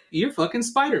 you're fucking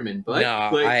Spider-Man, bud.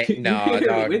 No,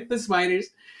 dog. With the spiders.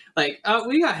 Like,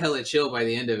 we got hella chill by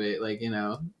the end of it. Like,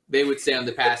 they would stay on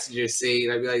the passenger seat.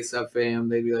 I'd be like, "Sup, fam?"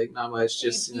 They'd be like, "Not much,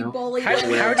 just How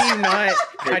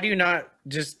do you not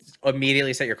just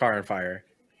immediately set your car on fire?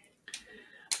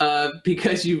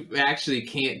 Because you actually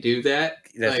can't do that.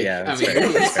 That's fair.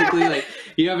 Realistically, like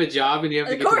you have a job and you have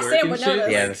to get to work and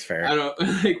shit. Yeah, that's fair. I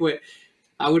don't like what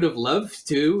I would have loved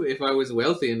to if I was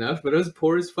wealthy enough, but I was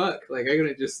poor as fuck. Like I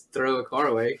couldn't just throw a car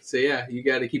away. So yeah, you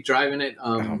got to keep driving it.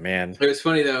 Oh man, it was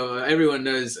funny though. Everyone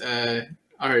knows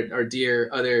our dear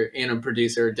other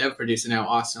dev producer now,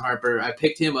 Austin Harper. I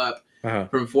picked him up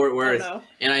from Fort Worth,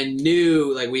 and I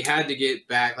knew like we had to get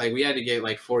back. Like we had to get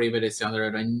like 40 minutes down the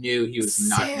road. I knew he was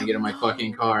not going to get in my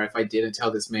fucking car if I didn't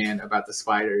tell this man about the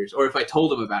spiders, or if I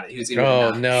told him about it. He was going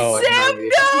to Sam,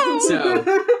 no.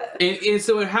 So. And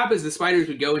so what happens, the spiders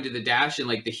would go into the dash and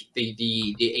like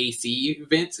the AC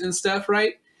vents and stuff,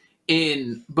 right?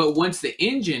 But once the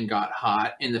engine got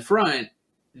hot in the front,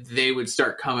 they would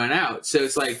start coming out. So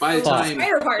it's like by the time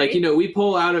like we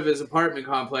pull out of his apartment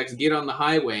complex and get on the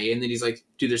highway, and then he's like,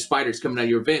 dude, there's spiders coming out of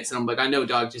your vents. And I'm like, I know,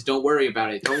 dog, just don't worry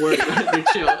about it. Don't worry about it. They're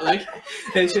chill. Like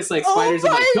it's just like spiders.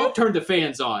 I'm like, don't turn the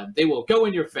fans on. They will go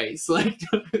in your face. Like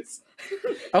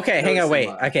okay, hang on, wait.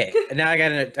 Okay. Now I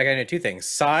gotta know two things: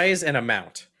 size and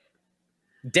amount.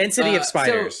 Density of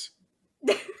spiders.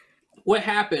 So, what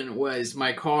happened was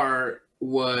my car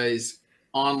was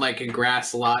on like a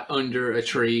grass lot under a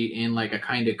tree in like a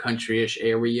kind of country-ish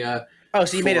area. Oh,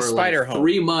 so you made a spider home.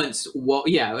 3 months. Well,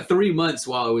 yeah, 3 months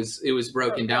while it was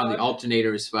broken down. The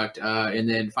alternator was fucked. And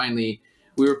then finally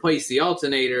we replaced the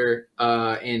alternator.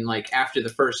 And like after the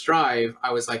first drive,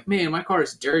 I was like, man, my car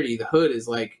is dirty. The hood is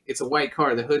like, it's a white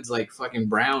car. The hood's like fucking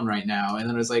brown right now. And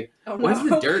then I was like, why is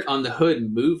the dirt on the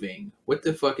hood moving? What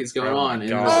the fuck is going on?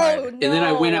 And then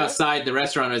I went outside the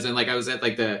restaurant. I was at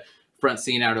like the front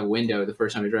seat out a window the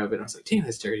first time I drove it. I was like, damn,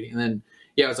 that's dirty. And then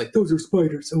I was like, those are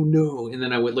spiders. Oh no. And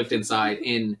then I looked inside,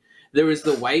 and there was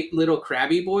the white little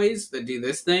crabby boys that do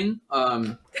this thing.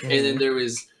 And then there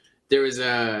was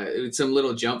some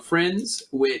little jump friends,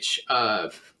 which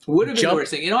would have been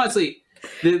worse thing. And honestly,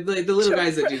 the little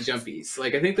guys that do jumpies,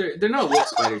 like I think they're not wolf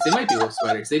spiders. They might be wolf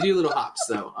spiders. They do little hops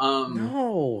though.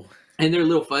 No. And they're a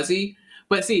little fuzzy.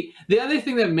 But see, the other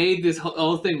thing that made this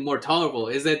whole thing more tolerable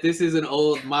is that this is an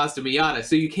old Mazda Miata,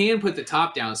 so you can put the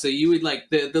top down. So you would like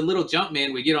the little jump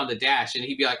man would get on the dash, and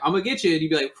he'd be like, "I'm gonna get you," and he'd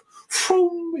be like,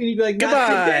 "Phoom," and he'd be like,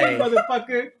 "Goodbye,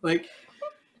 motherfucker!" Like,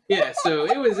 yeah. So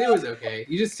it was okay.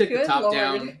 You just took the top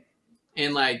down,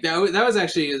 and like that was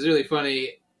actually it was really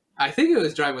funny. I think it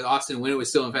was driving with Austin when it was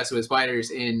still infested with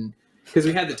spiders, because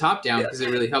we had the top down because it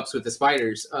really helps with the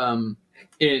spiders.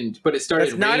 But it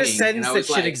started raining. That's not a sentence that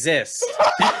should exist.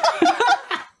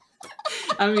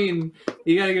 I mean,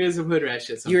 you gotta get in some hood rat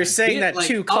shit sometimes. You were saying that like,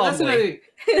 too calmly.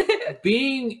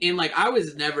 Being in, like, I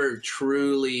was never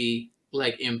truly,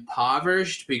 like,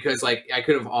 impoverished because, like, I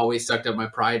could have always sucked up my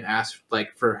pride and asked,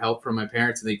 like, for help from my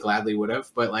parents, and they gladly would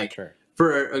have. But, like,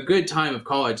 for a good time of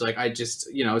college, like, I just,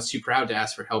 I was too proud to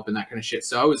ask for help and that kind of shit.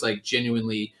 So I was, like,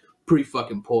 genuinely pretty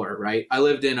fucking poor, right? I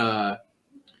lived in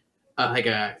like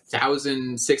a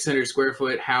 1,600 square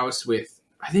foot house with,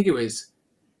 I think it was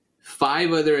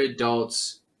 5 other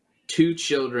adults, 2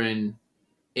 children,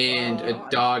 and a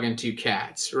dog and 2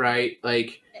 cats, right?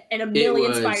 Like, and a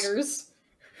million spiders.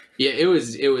 Yeah, it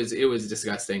was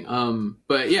disgusting.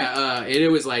 But yeah,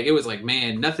 it was like,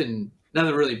 man, nothing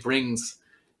really brings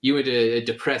you into a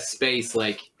depressed space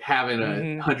like having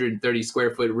a 130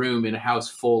 square foot room in a house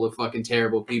full of fucking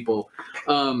terrible people.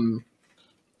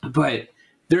 But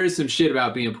there is some shit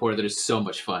about being poor that is so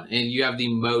much fun, and you have the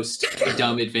most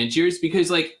dumb adventures because,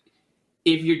 like,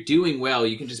 if you're doing well,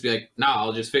 you can just be like, nah,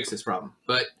 I'll just fix this problem.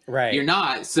 But you're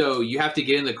not, so you have to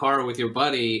get in the car with your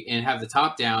buddy and have the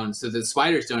top down so the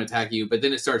spiders don't attack you, but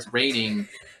then it starts raining,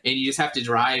 and you just have to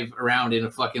drive around in a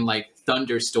fucking, like,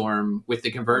 thunderstorm with the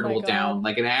convertible down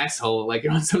like an asshole, like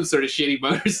you're on some sort of shitty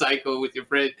motorcycle with your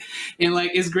friend. And,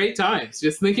 like, it's great times.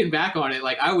 Just thinking back on it,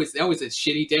 like, that was a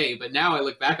shitty day, but now I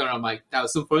look back on it, I'm like, that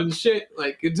was some fun shit.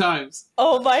 Like, good times.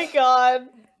 Oh my god.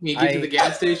 You get to the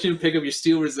gas station, pick up your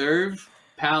Steel Reserve,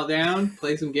 pal down,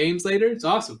 play some games later. It's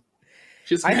awesome.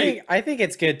 Just great. I think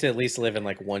it's good to at least live in,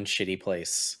 like, one shitty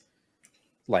place,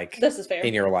 like, this is fair,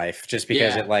 in your life, just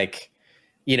because it, like,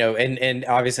 and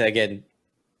obviously, again,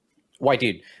 white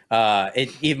dude,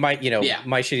 it might,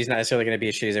 my shitty's not necessarily going to be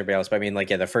as shitty as everybody else, but I mean, like,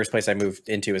 the first place I moved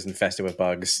into was infested with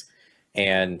bugs,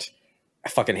 and I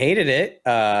fucking hated it,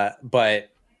 but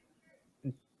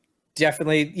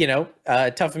definitely,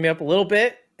 toughened me up a little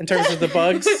bit in terms of the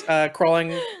bugs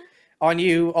crawling on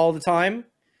you all the time,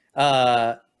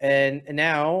 and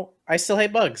now I still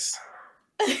hate bugs.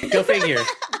 Go figure.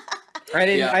 I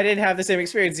didn't have the same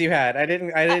experience you had.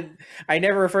 I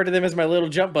never referred to them as my little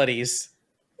jump buddies.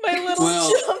 My little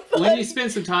jump buddies. When you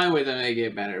spend some time with them, they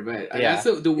get better. But that's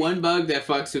the one bug that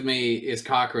fucks with me is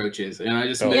cockroaches. And I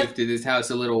just moved to this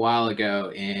house a little while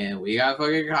ago, and we got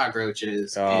fucking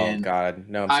cockroaches. Oh, God.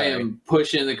 No, I'm sorry. I am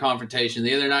pushing the confrontation.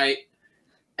 The other night,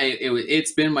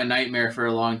 it's been my nightmare for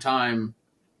a long time.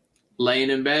 Laying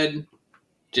in bed,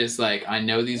 just like, I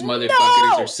know these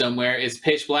motherfuckers are somewhere. It's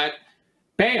pitch black.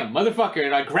 Bam, motherfucker,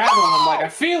 and I grab them. I'm like, I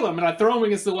feel them, and I throw them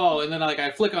against the wall, and then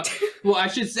I flick on. Well, I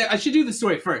should do the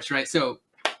story first, right? So,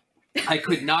 I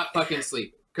could not fucking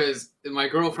sleep because my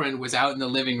girlfriend was out in the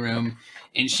living room,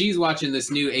 and she's watching this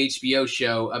new HBO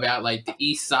show about, like, the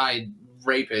East Side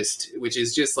rapist, which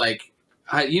is just like,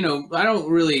 I don't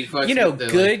really fuck with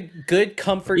the, good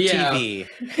comfort TV.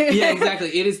 Yeah,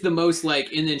 exactly. It is the most,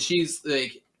 like, and then she's to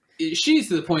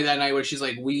the point that night where she's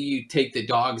like, will you take the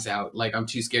dogs out? Like, I'm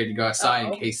too scared to go outside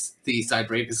in case the East Side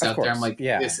rapist out there. I'm like,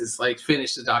 this is like,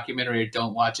 finish the documentary or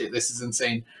don't watch it. This is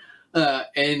insane.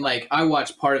 And like, I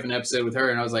watched part of an episode with her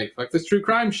and I was like, fuck this true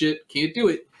crime shit. Can't do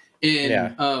it.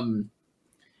 And,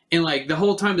 and like the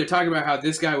whole time they're talking about how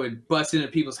this guy would bust into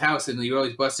people's house and he would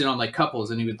always bust in on like couples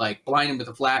and he would like blind them with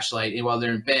a flashlight and while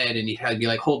they're in bed and he had to be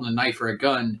like holding a knife or a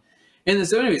gun. And then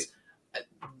so anyways,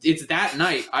 it's that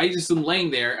night. I just am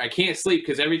laying there. I can't sleep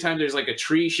because every time there's like a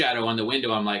tree shadow on the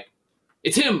window, I'm like,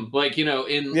 it's him. Like, and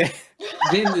then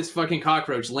this fucking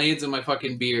cockroach lands on my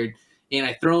fucking beard and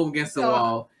I throw him against the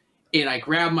wall and I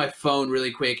grab my phone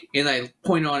really quick and I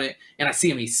point on it and I see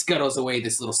him. He scuttles away,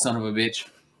 this little son of a bitch.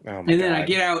 Oh and then I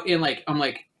get out and like, I'm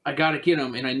like, I gotta get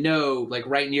him. And I know like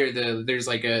right near there's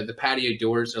like the patio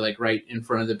doors are like right in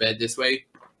front of the bed this way.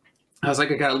 I was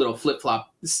like, I got a little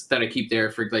flip-flop that I keep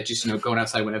there for like just, going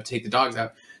outside when I have to take the dogs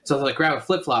out. So I was like, grab a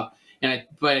flip-flop and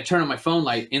I turn on my phone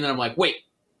light and then I'm like, wait,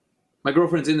 my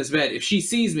girlfriend's in this bed. If she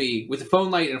sees me with a phone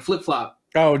light and a flip-flop,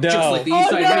 just like the East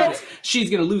Side rapist, she's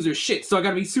going to lose her shit. So I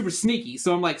got to be super sneaky.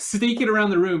 So I'm like sneaking around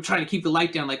the room trying to keep the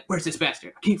light down. Like, where's this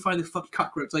bastard? I can't find this fucking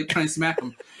cockroach. Like trying to smack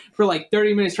him for like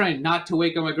 30 minutes trying not to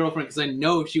wake up my girlfriend because I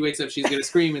know if she wakes up, she's going to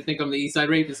scream and think I'm the East Side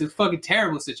rapist. It's a fucking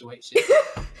terrible situation.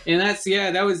 And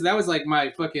that was like my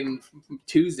fucking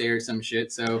Tuesday or some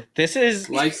shit. So this is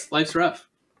life's rough.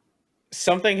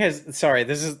 Something has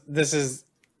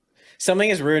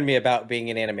ruined me about being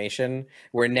in animation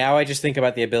where now I just think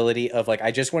about the ability of like,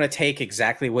 I just want to take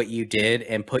exactly what you did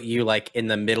and put you like in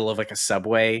the middle of like a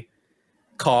subway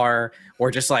car or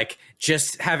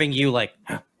just having you like,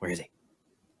 where is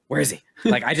he?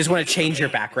 Like, I just want to change your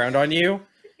background on you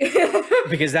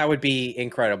because that would be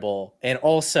incredible. And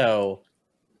also,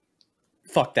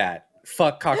 fuck that.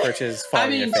 Fuck cockroaches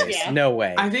falling in your face. Yeah. No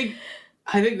way. I think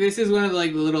I think this is one of the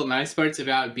little nice parts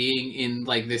about being in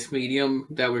this medium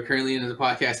that we're currently in as a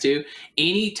podcast too.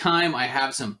 Anytime I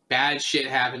have some bad shit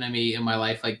happen to me in my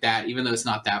life like that, even though it's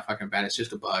not that fucking bad, it's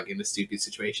just a bug in a stupid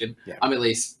situation. Yeah. I'm at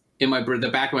least in the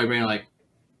back of my brain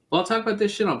well, I'll talk about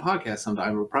this shit on podcast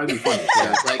sometime. It'll probably be funny.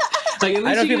 Yeah, at least I don't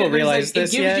know if people realize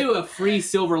this yet. It gives you a free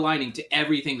silver lining to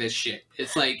everything that's shit.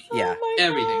 It's everything.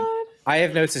 God. I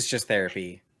have notes. It's just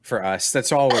therapy for us.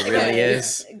 That's all it really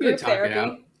is. Group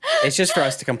therapy. It's just for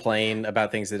us to complain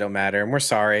about things that don't matter, and we're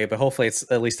sorry, but hopefully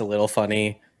it's at least a little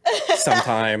funny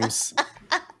sometimes.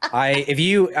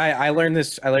 I learned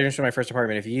this from my first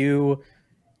apartment.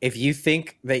 If you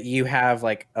think that you have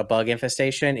a bug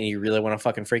infestation and you really want to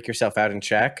fucking freak yourself out and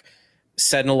check,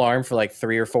 set an alarm for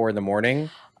 3 or 4 in the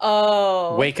morning.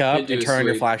 Oh. Wake up and turn on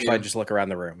your flashlight, just look around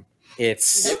the room.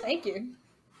 It's no, thank you.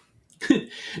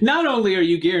 Not only are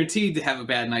you guaranteed to have a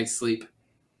bad night's sleep,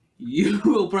 you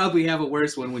will probably have a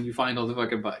worse one when you find all the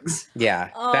fucking bugs.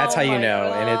 Yeah, that's how you know,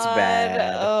 God. and it's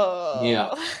bad.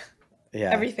 Oh.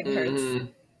 Yeah. Everything hurts.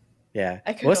 Yeah.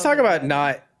 Let's talk about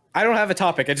not... I don't have a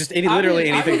topic. I just literally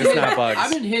anything that's not bugs.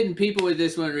 I've been hitting people with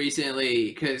this one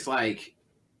recently because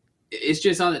it's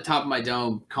just on the top of my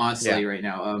dome constantly right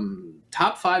now.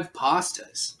 Top 5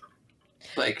 pastas.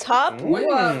 Top what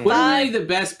are really the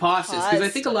best pastas? Because I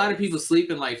think a lot of people sleep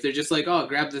in life. They're just oh,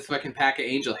 grab this fucking pack of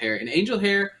angel hair. And angel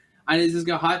hair, I know this is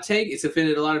a hot take. It's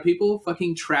offended a lot of people.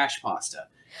 Fucking trash pasta.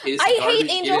 I hate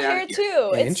angel hair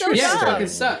too. It's so dumb. Yeah, it fucking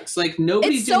sucks.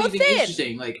 Nobody's doing anything thin.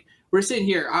 interesting. We're sitting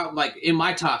here, in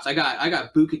my tops. I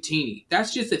got bucatini.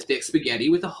 That's just a thick spaghetti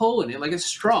with a hole in it, like a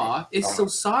straw. It's so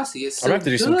saucy. It's so I'm gonna have to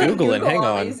do some Googling. Hang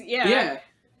on. Yeah.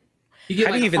 You get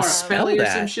how do you even spell that? Or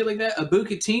some shit like that. A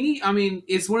bucatini. I mean,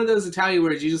 it's one of those Italian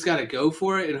words. You just gotta go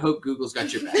for it and hope Google's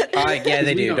got your back. Yeah,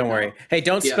 they do. Don't worry. Hey,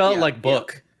 don't spell it like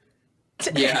book.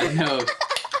 Yeah, no.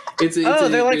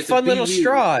 They're fun little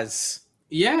straws.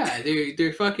 Yeah,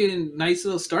 they're fucking nice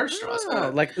little starch straws.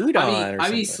 Like udon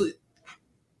or something.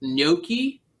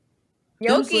 Gnocchi.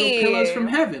 Those little pillows from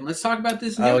heaven. Let's talk about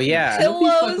this gnocchi. Oh yeah. Don't be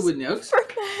fucking with gnocchi.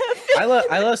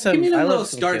 I love some. Give me I little love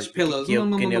starch pillows.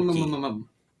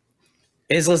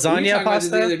 Is lasagna pasta?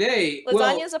 The other day.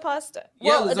 Lasagna's a pasta.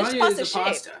 Yeah, lasagna is a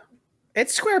pasta.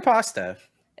 It's square pasta.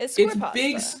 It's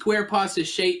big square pasta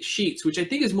sheets, which I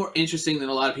think is more interesting than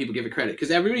a lot of people give it credit. Because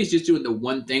everybody's just doing the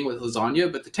one thing with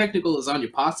lasagna, but the technical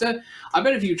lasagna pasta, I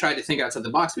bet if you tried to think outside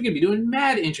the box, we could be doing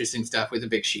mad interesting stuff with a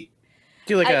big sheet.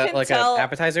 Do an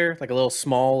appetizer, a little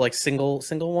small, single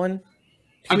one.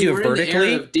 I mean, we're vertically in the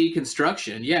era of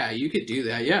deconstruction. Yeah, you could do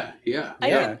that. Yeah.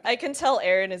 I can tell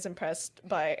Erin is impressed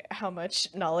by how much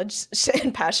knowledge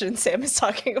and passion Sam is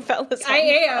talking about lasagna. I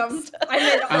am.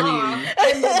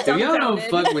 If y'all don't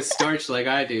fuck with starch like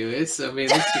I do, this shit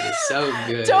is so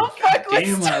good. Don't fuck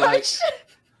with starch.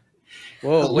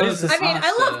 Whoa, what is this?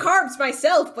 I love carbs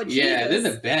myself, but yeah, they're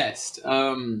the best.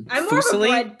 I'm more of a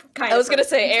bread kind of. I was gonna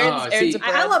say Erin's a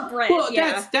bread. I love bread. Well,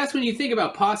 that's when you think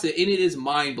about pasta, and it is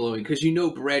mind blowing because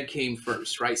bread came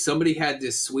first, right? Somebody had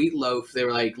this sweet loaf. They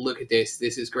were like, "Look at this.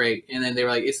 This is great," and then they were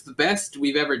like, "It's the best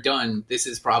we've ever done. This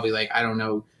is probably I don't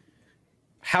know.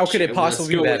 How could it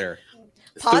possibly be better?"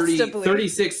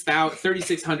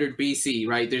 3600 BC,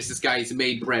 right? There's this guy. He's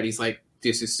made bread. He's like,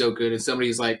 "This is so good," and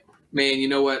somebody's like, "Man, you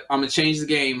know what? I'm going to change the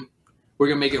game. We're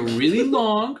going to make it really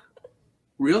long,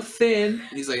 real thin."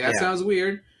 And he's like, that sounds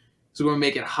weird. So we're going to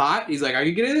make it hot. He's like, I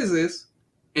can get into this.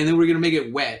 And then we're going to make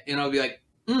it wet. And I'll be like,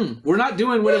 we're not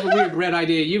doing whatever weird bread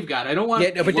idea you've got. I don't want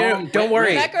but don't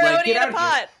worry. Macaroni in a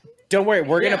pot. Don't worry.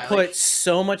 We're going to put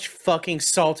so much fucking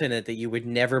salt in it that you would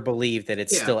never believe that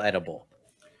it's still edible.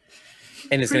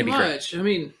 And it's going to be great. I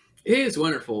mean, it is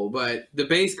wonderful. But the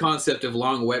base concept of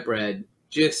long wet bread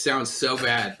just sounds so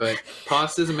bad, but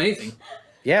pasta's amazing.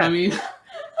 Yeah. I mean,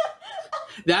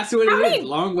 that's what it is.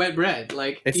 Long wet bread.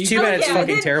 It's too bad it's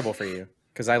fucking terrible for you,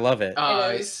 because I love it.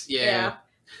 Yeah.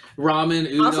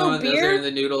 Ramen, udon, also, those are in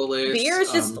the noodle list. Beer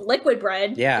is just liquid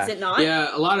bread. Yeah. Is it not?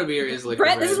 Yeah, a lot of beer is liquid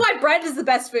bread. This is why bread is the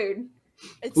best food.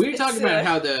 We were talking about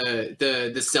how the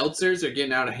seltzers are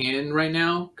getting out of hand right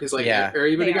now because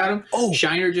everybody got them. Oh,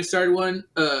 Shiner just started one.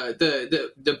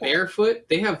 The Barefoot,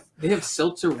 they have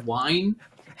seltzer wine.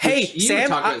 Hey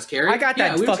Sam, I got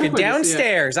that fucking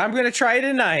downstairs. I'm gonna try it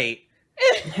tonight.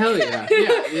 Hell yeah,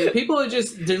 yeah. People are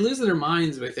they're losing their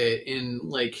minds with it, and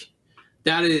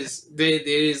that is it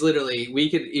is literally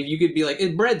if you could be like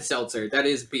it's bread seltzer, that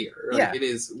is beer. It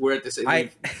is. We're at this.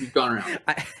 We've gone around.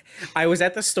 I was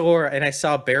at the store and I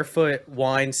saw Barefoot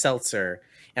wine seltzer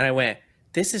and I went,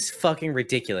 "This is fucking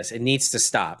ridiculous. It needs to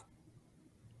stop."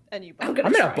 And you, I'm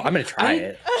gonna try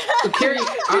it. Kerry,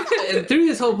 through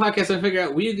this whole podcast, I figured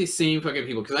out we're the same fucking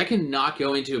people because I cannot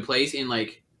go into a place and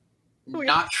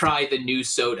not try the new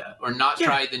soda or not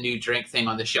try the new drink thing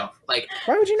on the shelf. Like,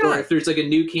 why would you not? Or if there's like a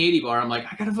new candy bar, I'm like,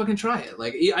 I gotta fucking try it.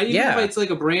 Like, even if it's like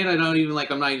a brand I don't even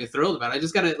like, I'm not even thrilled about. I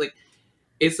just gotta like.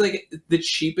 It's like the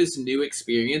cheapest new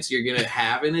experience you're gonna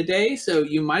have in a day, so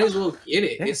you might as well get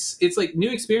it. Yeah. It's like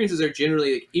new experiences are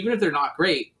generally like, even if they're not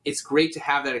great, it's great to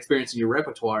have that experience in your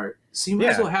repertoire. So you might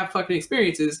as well have fucking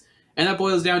experiences, and that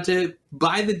boils down to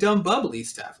buy the dumb bubbly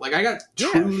stuff. Like I got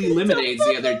Truly lemonades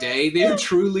the other day. They're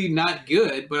truly not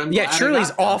good, but I'm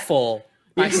Truly's awful.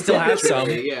 I still have some.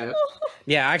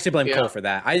 Yeah, I actually blame Cole for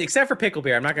that. Except for pickle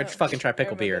beer, I'm not gonna fucking try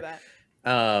pickle beer.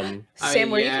 Sam,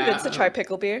 were you convinced to try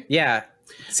pickle beer? Yeah.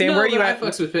 Sam, where are you at?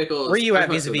 With pickles. Where are you at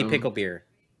vis-a-vis pickle beer?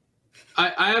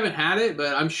 I haven't had it,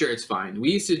 but I'm sure it's fine.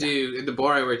 We used to do at the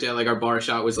bar I worked at, like our bar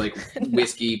shot was like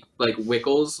whiskey, like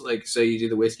Wickles, like so you do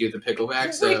the whiskey with the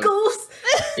pickleback. So, Wickles.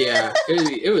 Yeah,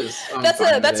 it was.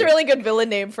 That's a really good villain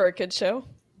name for a kid show.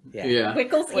 Yeah.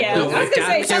 Wickles. Yeah, I was gonna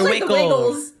say it sounds like the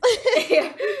Wiggles.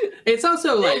 It's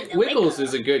also like Wickles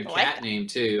is a good cat name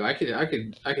too. I could.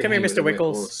 Come here, Mr.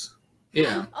 Wickles.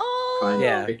 Yeah.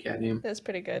 Oh, good cat name. That's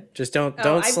pretty good. Just don't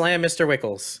slam Mr.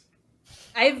 Wickles.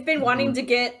 I've been wanting to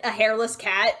get a hairless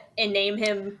cat and name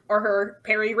him or her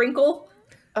Periwinkle.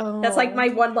 Oh, that's like my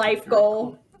one life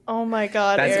goal. Oh my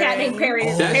god, that's cat named Perry.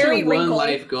 That's Periwinkle. your one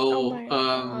life goal. Oh my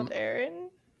god, Erin.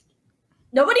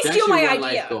 Nobody steal my idea.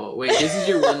 Life goal. Wait, this is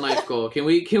your one life goal. Can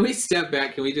we step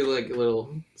back? Can we do like a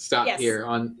little stop here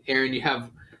on Erin? You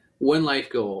have one life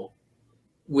goal,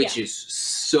 which is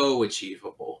so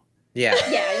achievable. Yeah.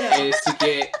 And it's to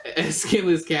get a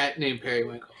skinless cat named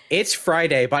Periwinkle. It's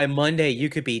Friday. By Monday, you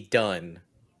could be done.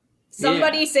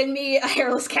 Somebody send me a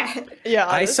hairless cat. Yeah,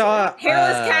 I saw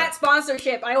hairless cat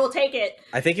sponsorship. I will take it.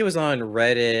 I think it was on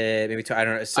Reddit. Maybe I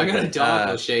don't know. I got a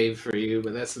dog shave for you,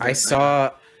 but that's. I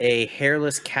saw a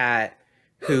hairless cat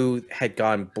who had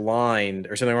gone blind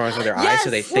or something wrong with their eyes, so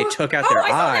they took out their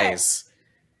eyes.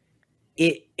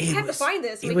 I have to find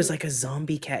this. It was like a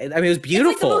zombie cat. I mean, it was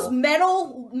beautiful. It's like the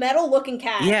most metal looking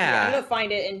cat. Yeah. I'm gonna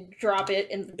find it and drop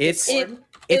it in. It's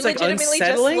like legitimately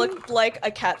unsettling. Just looked like a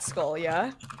cat skull.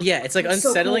 Yeah. Yeah, it's like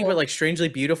unsettling, so cool. but like strangely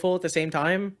beautiful at the same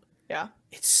time. Yeah.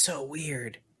 It's so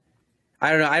weird.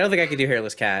 I don't know. I don't think I could do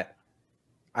hairless cat.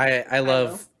 I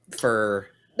love fur.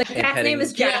 The cat's name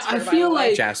is Jasper. Yeah, I feel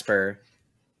like Jasper.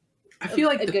 I feel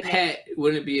like the pet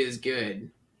wouldn't be as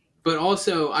good. But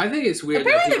also, I think it's weird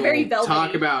apparently that people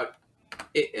talk about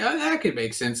it. That could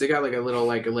make sense. They got like a little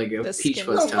like a peach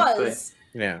fuzz stuff. But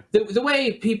yeah, the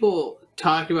way people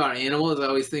talk about animals, I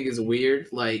always think is weird.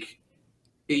 Like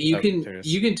you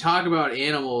can talk about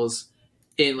animals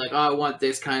in like, oh, I want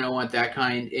this kind, I want that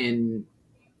kind, and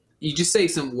you just say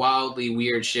some wildly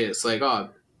weird shit. It's like, oh,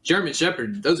 German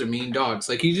Shepherd, those are mean dogs.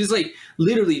 Like you just like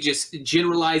literally just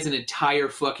generalize an entire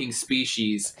fucking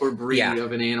species or breed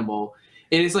of an animal.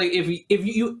 And it's like, if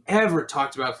you ever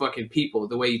talked about fucking people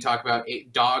the way you talk about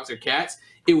dogs or cats,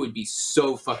 it would be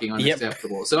so fucking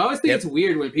unacceptable. Yep. So I always think it's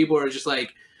weird when people are just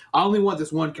like, I only want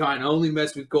this one kind. I only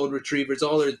mess with golden retrievers.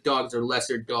 All their dogs are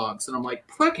lesser dogs. And I'm like,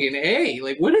 fucking A.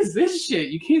 Like, what is this shit?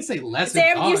 You can't say lesser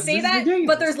dogs. Sam, you say that,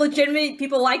 but there's legitimate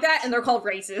people like that, and they're called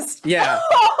racist. Yeah.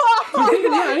 Yeah,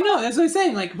 I know. That's what I'm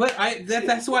saying. Like, but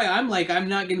that's why I'm like, I'm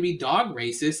not going to be dog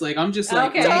racist. Like, I'm just like,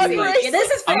 okay, this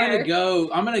is fair. I'm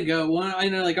going to go. One, I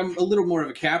know, like, I'm a little more of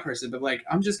a cat person, but like,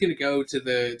 I'm just going to go to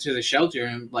the shelter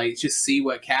and like just see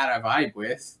what cat I vibe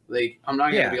with. Like, I'm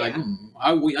not going to be like,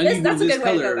 I need this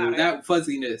color or that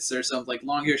fuzziness or something, like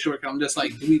long hair, short hair. I'm just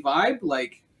like, do we vibe?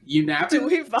 Like, you napping? Do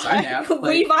we vibe? I nap. Like,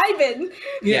 we vibing.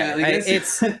 Yeah, like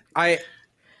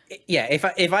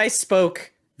if I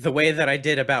spoke the way that I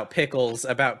did about pickles,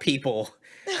 about people,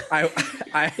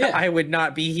 I would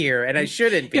not be here, and I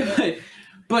shouldn't be.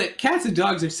 But cats and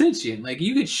dogs are sentient. Like,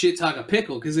 you could shit talk a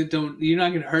pickle because you're not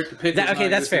going to hurt the pickle. Okay,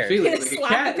 that's fair. Like slap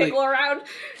cat, the pickle around.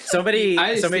 Somebody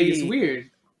think it's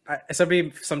weird.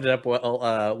 Somebody summed it up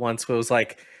well once. It was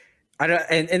like, I don't,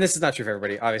 and this is not true for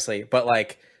everybody, obviously, but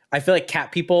like, I feel like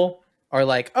cat people are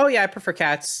like, oh yeah, I prefer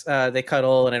cats. They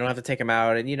cuddle, and I don't have to take them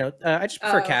out, and I just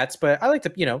prefer cats. But I like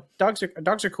to, dogs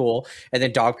are cool. And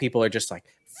then dog people are just like,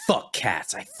 fuck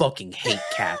cats. I fucking hate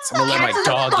cats. I'm gonna let my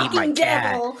dog eat my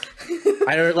cat.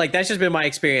 I don't like. That's just been my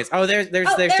experience. Oh, there's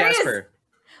Jasper.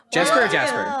 Jasper or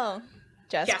Jasper? Oh.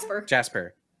 Jasper.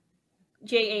 Jasper.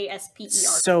 Jasper.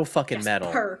 So fucking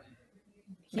metal.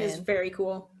 He is very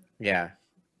cool. Yeah.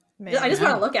 Man. I just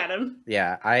want to look at him.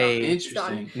 Yeah,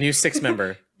 interesting. New 6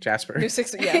 member, Jasper. New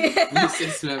 6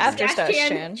 member. After Stash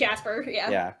Chan. Jasper,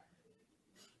 Yeah.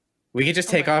 We could just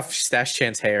take off Stash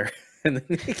Chan's hair and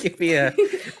then give me a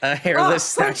hairless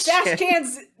Stash Chan. Stash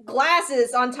Chan's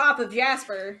glasses on top of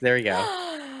Jasper. There we go.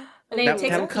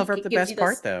 That'll cover up the best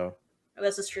part, though.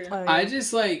 This is true. Oh, yeah. I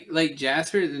just like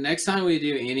Jasper. The next time we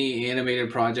do any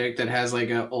animated project that has like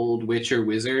an old witch or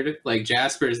wizard, like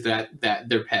Jasper's that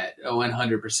their pet.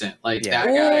 100%. Like that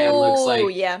guy looks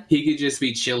like he could just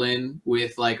be chilling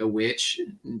with like a witch.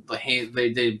 Like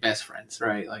they're best friends,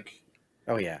 right? Like,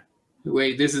 oh yeah.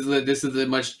 Wait, this is the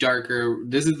much darker.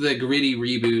 This is the gritty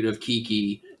reboot of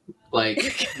Kiki.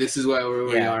 Like, this is where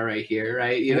we are right here,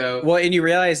 right? You know. Well, and you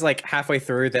realize like halfway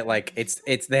through that like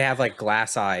it's they have like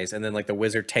glass eyes, and then like the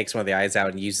wizard takes one of the eyes out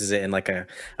and uses it in like a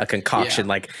concoction.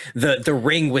 Like the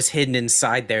ring was hidden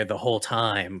inside there the whole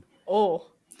time. Oh.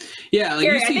 Yeah, like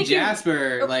Kerry, you see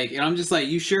Jasper, like, and I'm just like,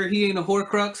 you sure he ain't a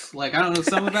Horcrux? Like, I don't know,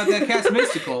 something about that cat's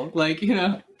mystical. Like, you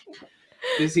know,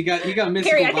 he got mystical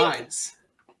Kerry, vibes.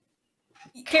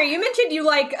 Kerry, you mentioned you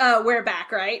like Wear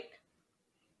Back, right?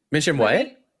 Mention what?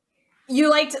 Right? You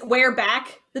liked Wear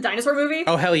Back, the dinosaur movie?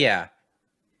 Oh, hell yeah.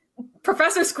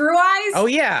 Professor Screw Eyes? Oh,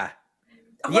 yeah.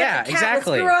 Oh, yeah,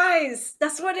 exactly. Screw Eyes.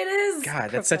 That's what it is.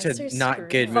 God, that's such a not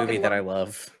good movie that I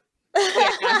love.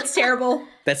 Yeah, it's terrible.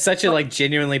 That's such a like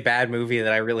genuinely bad movie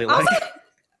that I really like. Also,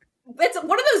 it's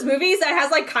one of those movies that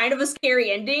has like kind of a scary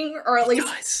ending, or at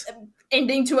least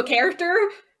ending to a character.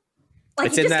 Like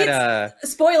it's he in just that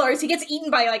gets, spoilers, he gets eaten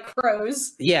by like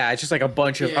crows. Yeah, it's just like a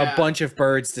bunch of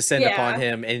birds descend upon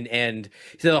him, and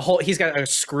he's got a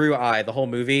screw eye the whole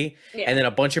movie, and then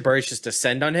a bunch of birds just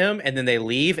descend on him, and then they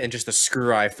leave, and just the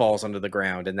screw eye falls onto the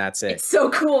ground, and that's it. It's so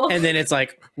cool. And then it's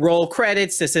like roll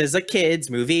credits. This is a kids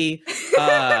movie.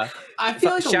 I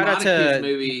feel like shout out to kids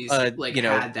movies like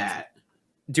had that.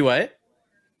 Do what?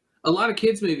 A lot of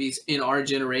kids movies in our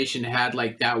generation had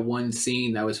like that one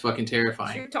scene that was fucking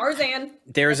terrifying. Tarzan.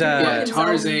 There's a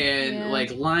Tarzan,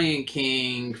 like Lion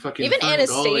King, fucking even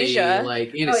Anastasia.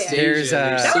 like Anastasia.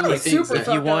 There's so many things. If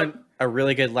you want a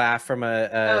really good laugh from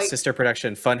a sister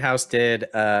production, Funhouse did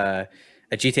a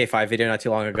GTA 5 video not too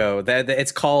long ago.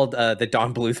 It's called the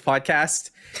Don Bluth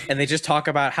podcast, and they just talk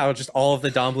about how just all of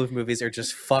the Don Bluth movies are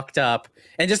just fucked up,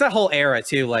 and just that whole era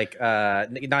too. Like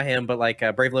not him, but like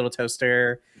Brave Little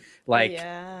Toaster. Like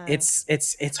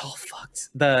it's all fucked.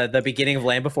 The beginning of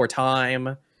Land Before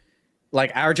Time.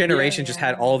 Like our generation just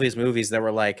had all these movies that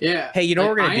were like, hey, you know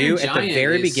what we're gonna do at the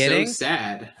very beginning? So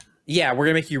sad. Yeah, we're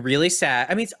gonna make you really sad.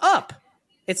 I mean, it's Up.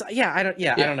 It's I don't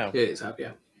know. It is Up.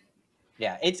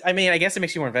 Yeah, it's. I mean, I guess it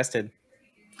makes you more invested.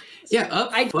 Yeah,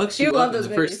 Up fucks you up in the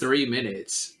first 3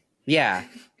 minutes. Yeah.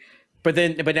 But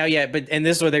now, and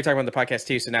this is what they're talking about on the podcast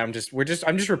too. So now I'm just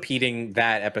repeating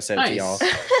that episode to y'all.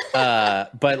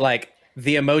 But like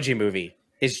the Emoji Movie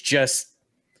is just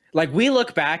like, we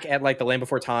look back at like the Land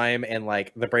Before Time and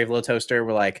like the Brave Little Toaster.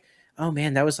 We're like, oh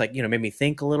man, that was like, made me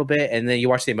think a little bit. And then you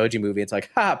watch the Emoji Movie, it's like,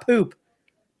 ha, poop.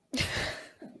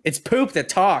 It's poop that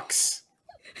talks.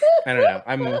 I don't know.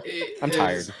 I'm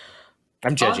tired.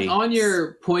 I'm judgy. On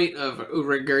your point of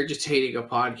regurgitating a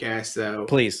podcast, though,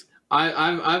 please.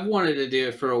 I've wanted to do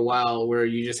it for a while, where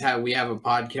we have a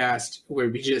podcast where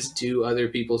we just do other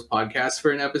people's podcasts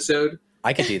for an episode.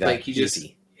 I could do that. Like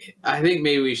I think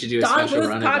maybe we should do a special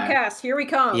run podcast. Of that. Here we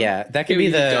come. Yeah, that could be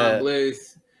the Don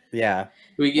Bluth. Yeah,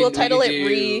 we'll title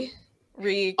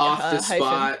it off the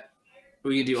spot.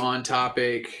 We can do on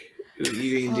topic.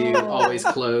 You can do always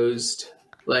closed.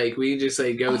 Like we can just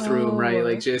like go through them, right?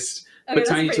 Like just put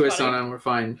tiny twists on them. We're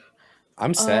fine.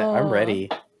 I'm set. I'm ready.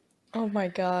 Oh my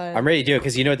god. I'm ready to do it,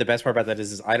 because you know what the best part about that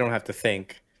is I don't have to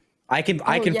think. I can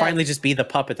finally just be the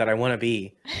puppet that I want to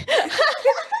be.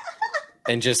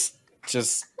 And just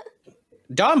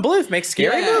Don Bluth makes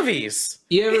scary movies.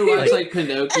 You ever watch like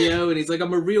Pinocchio and he's like,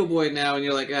 I'm a real boy now, and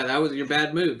you're like, that was your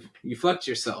bad move. You fucked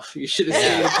yourself. You should have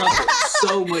stayed a puppet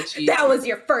so much easier. That was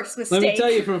your first mistake. Let me tell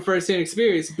you from first-hand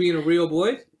experience, being a real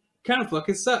boy kind of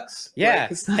fucking sucks. Yeah.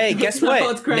 Like, hey, guess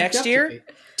what? Next year,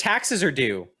 taxes are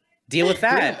due. Deal with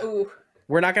that. Yeah.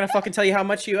 We're not going to fucking tell you how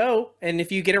much you owe, and if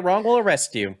you get it wrong, we'll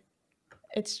arrest you.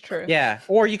 It's true. Yeah.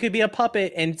 Or you could be a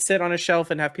puppet and sit on a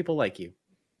shelf and have people like you.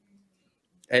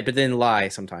 But then lie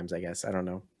sometimes, I guess. I don't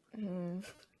know.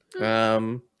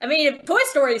 I mean, Toy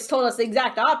Story's told us the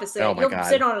exact opposite. Oh my God.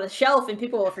 Sit on a shelf and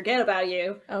people will forget about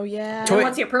you. Oh yeah.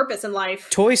 What's your purpose in life?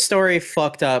 Toy Story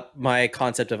fucked up my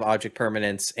concept of object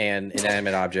permanence and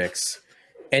inanimate objects.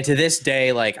 And to this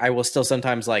day, like, I will still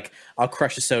sometimes, like, I'll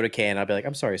crush a soda can. I'll be like,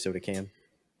 I'm sorry, soda can.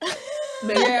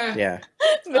 Yeah.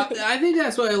 I think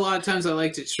that's why a lot of times I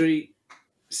like to treat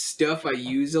stuff I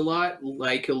use a lot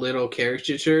like a little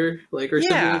caricature, like, or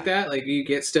something like that. Like, you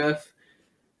get stuff,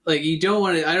 like, you don't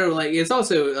want to, I don't like, it's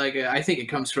also, like, I think it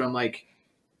comes from, like,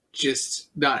 just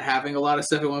not having a lot of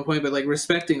stuff at one point, but, like,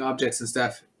 respecting objects and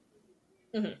stuff.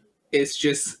 Mm-hmm. It's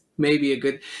just maybe a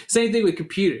good. Same thing with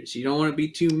computers. You don't want to be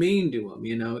too mean to them,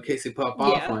 in case they pop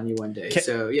off on you one day.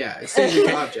 So yeah, same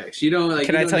with objects. You don't like.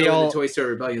 Can I tell you all the Toy Story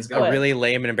Rebellion's a really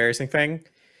lame and embarrassing thing?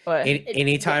 What?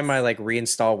 Anytime I like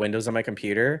reinstall Windows on my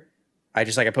computer, I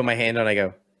just I put my hand on, I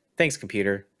go, "Thanks,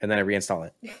 computer," and then I reinstall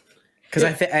it. Because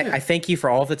I thank you for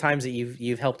all the times that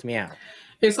you've helped me out.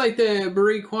 It's like the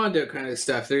Marie Kondo kind of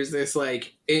stuff. There's this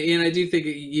and I do think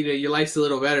your life's a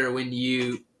little better when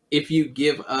if you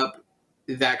give up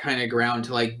that kind of ground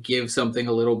to give something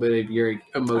a little bit of your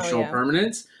emotional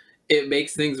permanence. It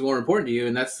makes things more important to you,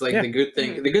 and that's the good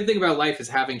thing. Mm-hmm. The good thing about life is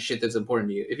having shit that's important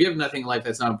to you. If you have nothing in life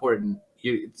that's not important,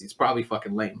 it's probably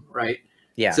fucking lame, right?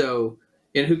 Yeah. So,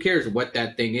 and who cares what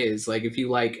that thing is? Like, if you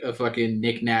like a fucking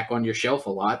knick-knack on your shelf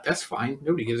a lot, that's fine.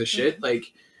 Nobody gives a shit.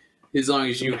 As long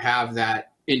as you have that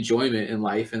enjoyment in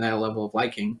life and that level of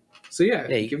liking. So yeah,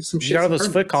 give some shit. You got all those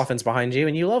foot coffins behind you,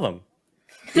 and you love them.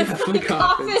 Yeah, foot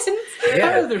coffins.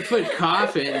 Yeah, they're foot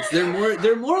coffins.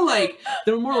 They're more like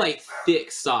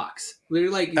thick socks. They're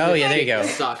there you go.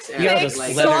 Socks. You got those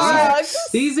leather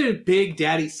socks. These are big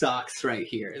daddy socks right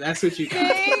here. That's what you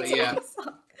got. But yeah.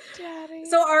 Daddy.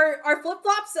 So are flip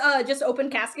flops just open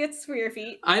caskets for your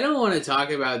feet? I don't want to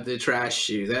talk about the trash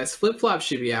shoe. That's flip flops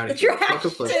should be out of here. Fuck a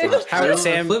flip flop.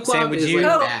 Sam,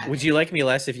 would you like me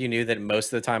less if you knew that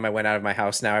most of the time I went out of my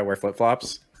house now I wear flip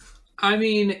flops? I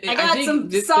mean, I got some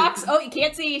socks. You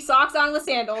can't see socks on with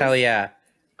sandals. Hell yeah.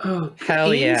 Oh,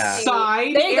 hell yeah.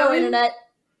 Inside, there you go, internet.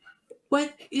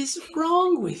 What is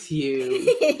wrong with you?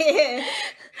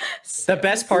 The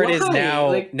best part is now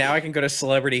I can go to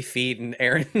Celebrity Feet and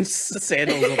Erin's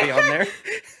sandals will be on there.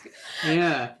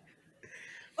 Yeah.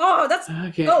 Oh, that's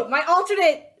okay. Oh, my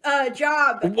alternate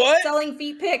job. What? Selling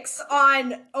feet pics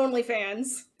on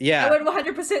OnlyFans. Yeah. I would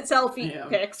 100% sell feet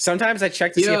pics. Sometimes I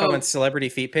check to see if I'm on Celebrity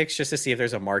Feet pics just to see if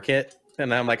there's a market.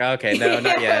 And I'm like, okay, no,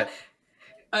 not yet.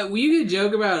 You could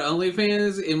joke about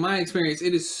OnlyFans. In my experience,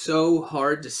 it is so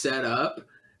hard to set up.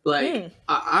 I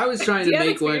was trying to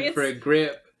make one for a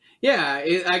grip. Yeah,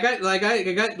 I got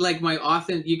my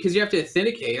because you have to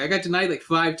authenticate. I got denied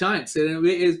 5 times. And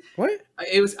it is what?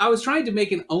 I was trying to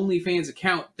make an OnlyFans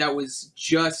account that was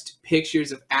just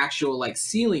pictures of actual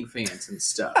ceiling fans and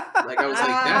stuff. I was like,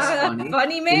 that's funny.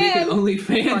 Funny man. Make an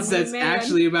OnlyFans that's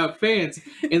actually about fans.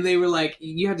 And they were like,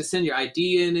 you had to send your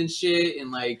ID in and shit,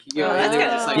 and that's kind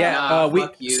of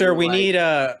fuck you. Sir, we need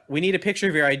a picture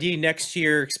of your ID next to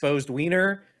your exposed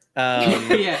wiener.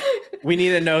 Yeah. We need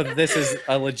to know that this is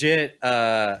a legit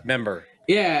member.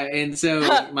 Yeah, and so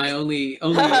my only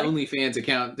OnlyFans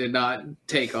account did not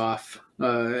take off.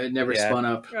 It never spun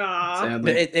up.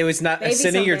 Sadly. It was not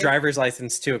sending your driver's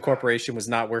license to a corporation was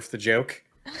not worth the joke.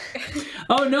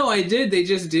 Oh no, I did. They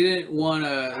just didn't want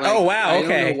to. Oh wow,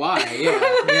 okay. I don't know why.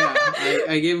 Yeah.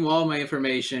 I gave them all my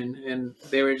information, and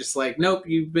they were just like, "Nope,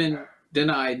 you've been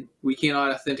denied. We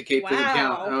cannot authenticate for the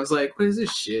account." And I was like, "What is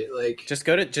this shit?" Just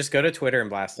go to Twitter and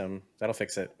blast them. That'll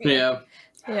fix it. Yeah.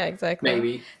 Yeah, exactly.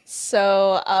 Maybe.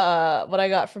 So, what I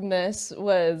got from this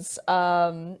was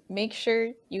make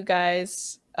sure you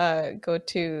guys go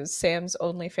to Sam's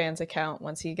OnlyFans account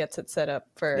once he gets it set up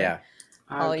for. Yeah.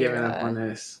 I've given up on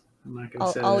this. I'm not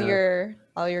gonna set all your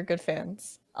good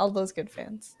fans, all those good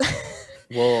fans.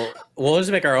 We'll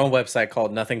just make our own website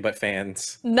called Nothing But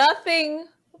Fans. Nothing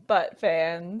but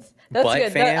fans. That's but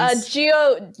good. Fans?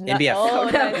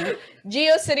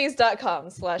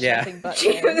 GeoCities.com/nothing but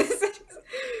fans.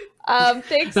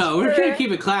 Thanks. No, we're gonna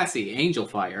keep it classy. Angel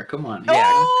Fire, come on. Yeah.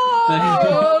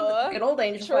 Oh, good old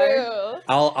Angel Fire.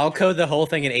 I'll code the whole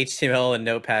thing in HTML and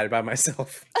Notepad by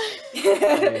myself.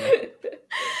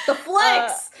 The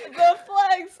flex.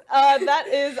 That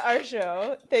is our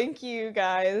show. Thank you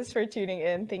guys for tuning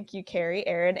in. Thank you, Kerry,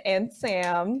 Erin, and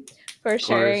Sam for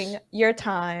sharing your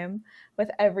time with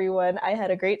everyone. I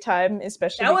had a great time,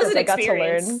 especially because I got to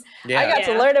learn. Yeah. I got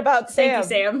to learn about Sam. Thank you,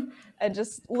 Sam. And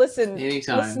just listen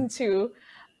to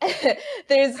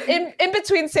there's in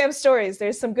between Sam's stories,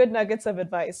 there's some good nuggets of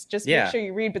advice. Just make sure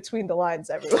you read between the lines,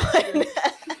 everyone.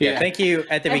 Yeah, thank you.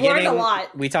 At the beginning,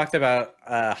 we talked about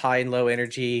high and low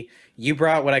energy. You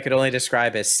brought what I could only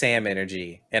describe as Sam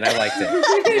energy, and I liked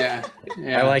it.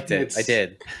 Yeah, I liked it. I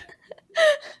did.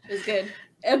 It was good.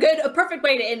 A perfect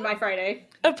way to end my Friday.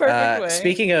 A perfect way.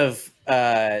 Speaking of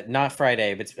not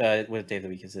Friday, but what day of the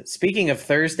week is it? Speaking of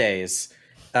Thursdays,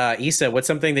 Yssa, what's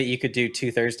something that you could do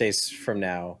 2 Thursdays from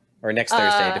now, or next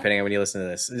Thursday, depending on when you listen to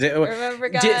this? Remember,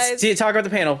 guys. Talk about the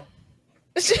panel.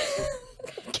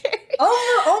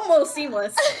 Almost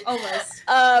seamless. Almost.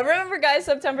 Remember, guys,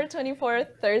 September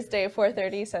 24th, Thursday,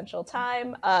 4:30 Central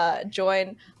Time.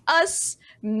 Join us,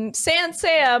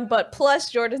 Sam, but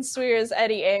plus Jordan Swears,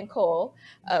 Eddie, and Cole.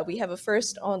 We have a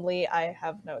first only I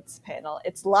Have Notes panel.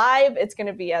 It's live. It's going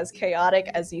to be as chaotic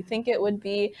as you think it would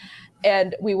be.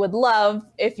 And we would love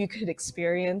if you could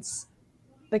experience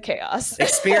the chaos.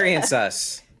 Experience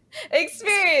us.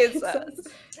 Experience us.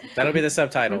 That'll be the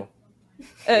subtitle.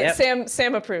 Yep.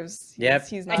 Sam approves. Yep.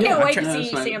 He's I can't wait to see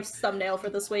Sam's thumbnail for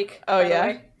this week. Oh,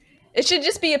 yeah. It should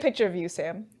just be a picture of you,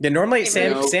 Sam. Yeah, normally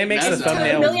Sam makes the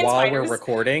thumbnail while we're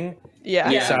recording.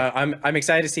 Yeah. So I'm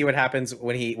excited to see what happens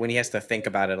when he has to think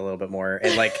about it a little bit more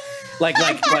and like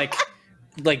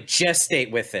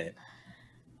gestate with it.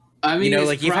 I mean,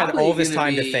 like you've had all this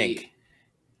time to think.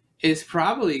 It's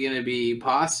probably going to be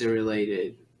pasta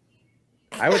related.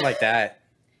 I would like that.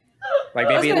 Like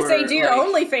maybe I was gonna say, do your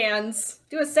OnlyFans.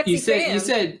 Do a sexy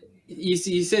fan. You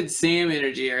said Sam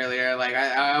energy earlier. Like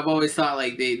I've always thought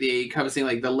like they encompassing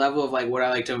like the level of like what I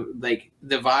like to like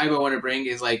the vibe I want to bring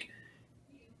is like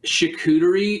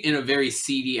charcuterie in a very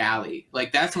seedy alley.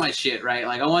 Like that's my shit, right?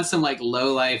 Like I want some like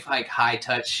low life like high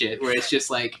touch shit where it's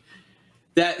just like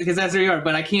that because that's where you are.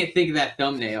 But I can't think of that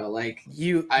thumbnail. Like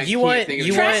you want so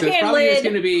it's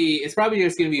probably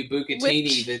just gonna be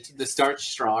bucatini, the starch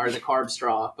straw or the carb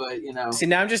straw. But see,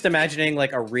 now I'm just imagining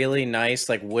like a really nice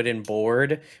like wooden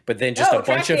board, but then just a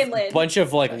bunch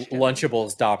of like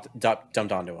Lunchables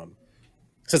dumped onto them.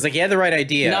 So it's like you had the right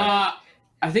idea. Nah,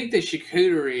 I think the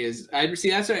charcuterie is.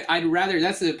 That's what I'd rather.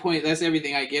 That's the point. That's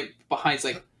everything I get behind. It's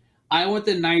like I want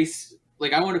the nice.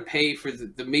 Like, I want to pay for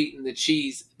the meat and the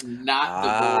cheese, not the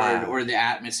board or the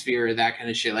atmosphere or that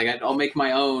kind of shit. Like, I'll make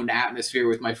my own atmosphere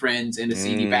with my friends in a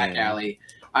seedy back alley.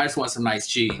 I just want some nice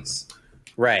cheese.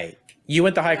 Right. You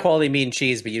want the high-quality meat and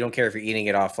cheese, but you don't care if you're eating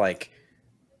it off, like,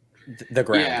 the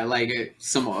ground. Yeah, like a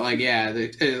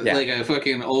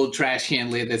fucking old trash can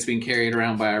lid that's being carried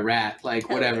around by a rat. Like,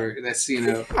 whatever. That's,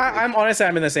 I'm honestly,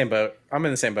 I'm in the same boat.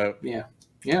 Yeah.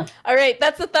 Yeah. All right,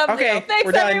 that's the thumbnail. Okay, thanks,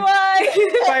 we're done. everyone.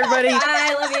 Bye, everybody.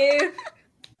 Bye, love you.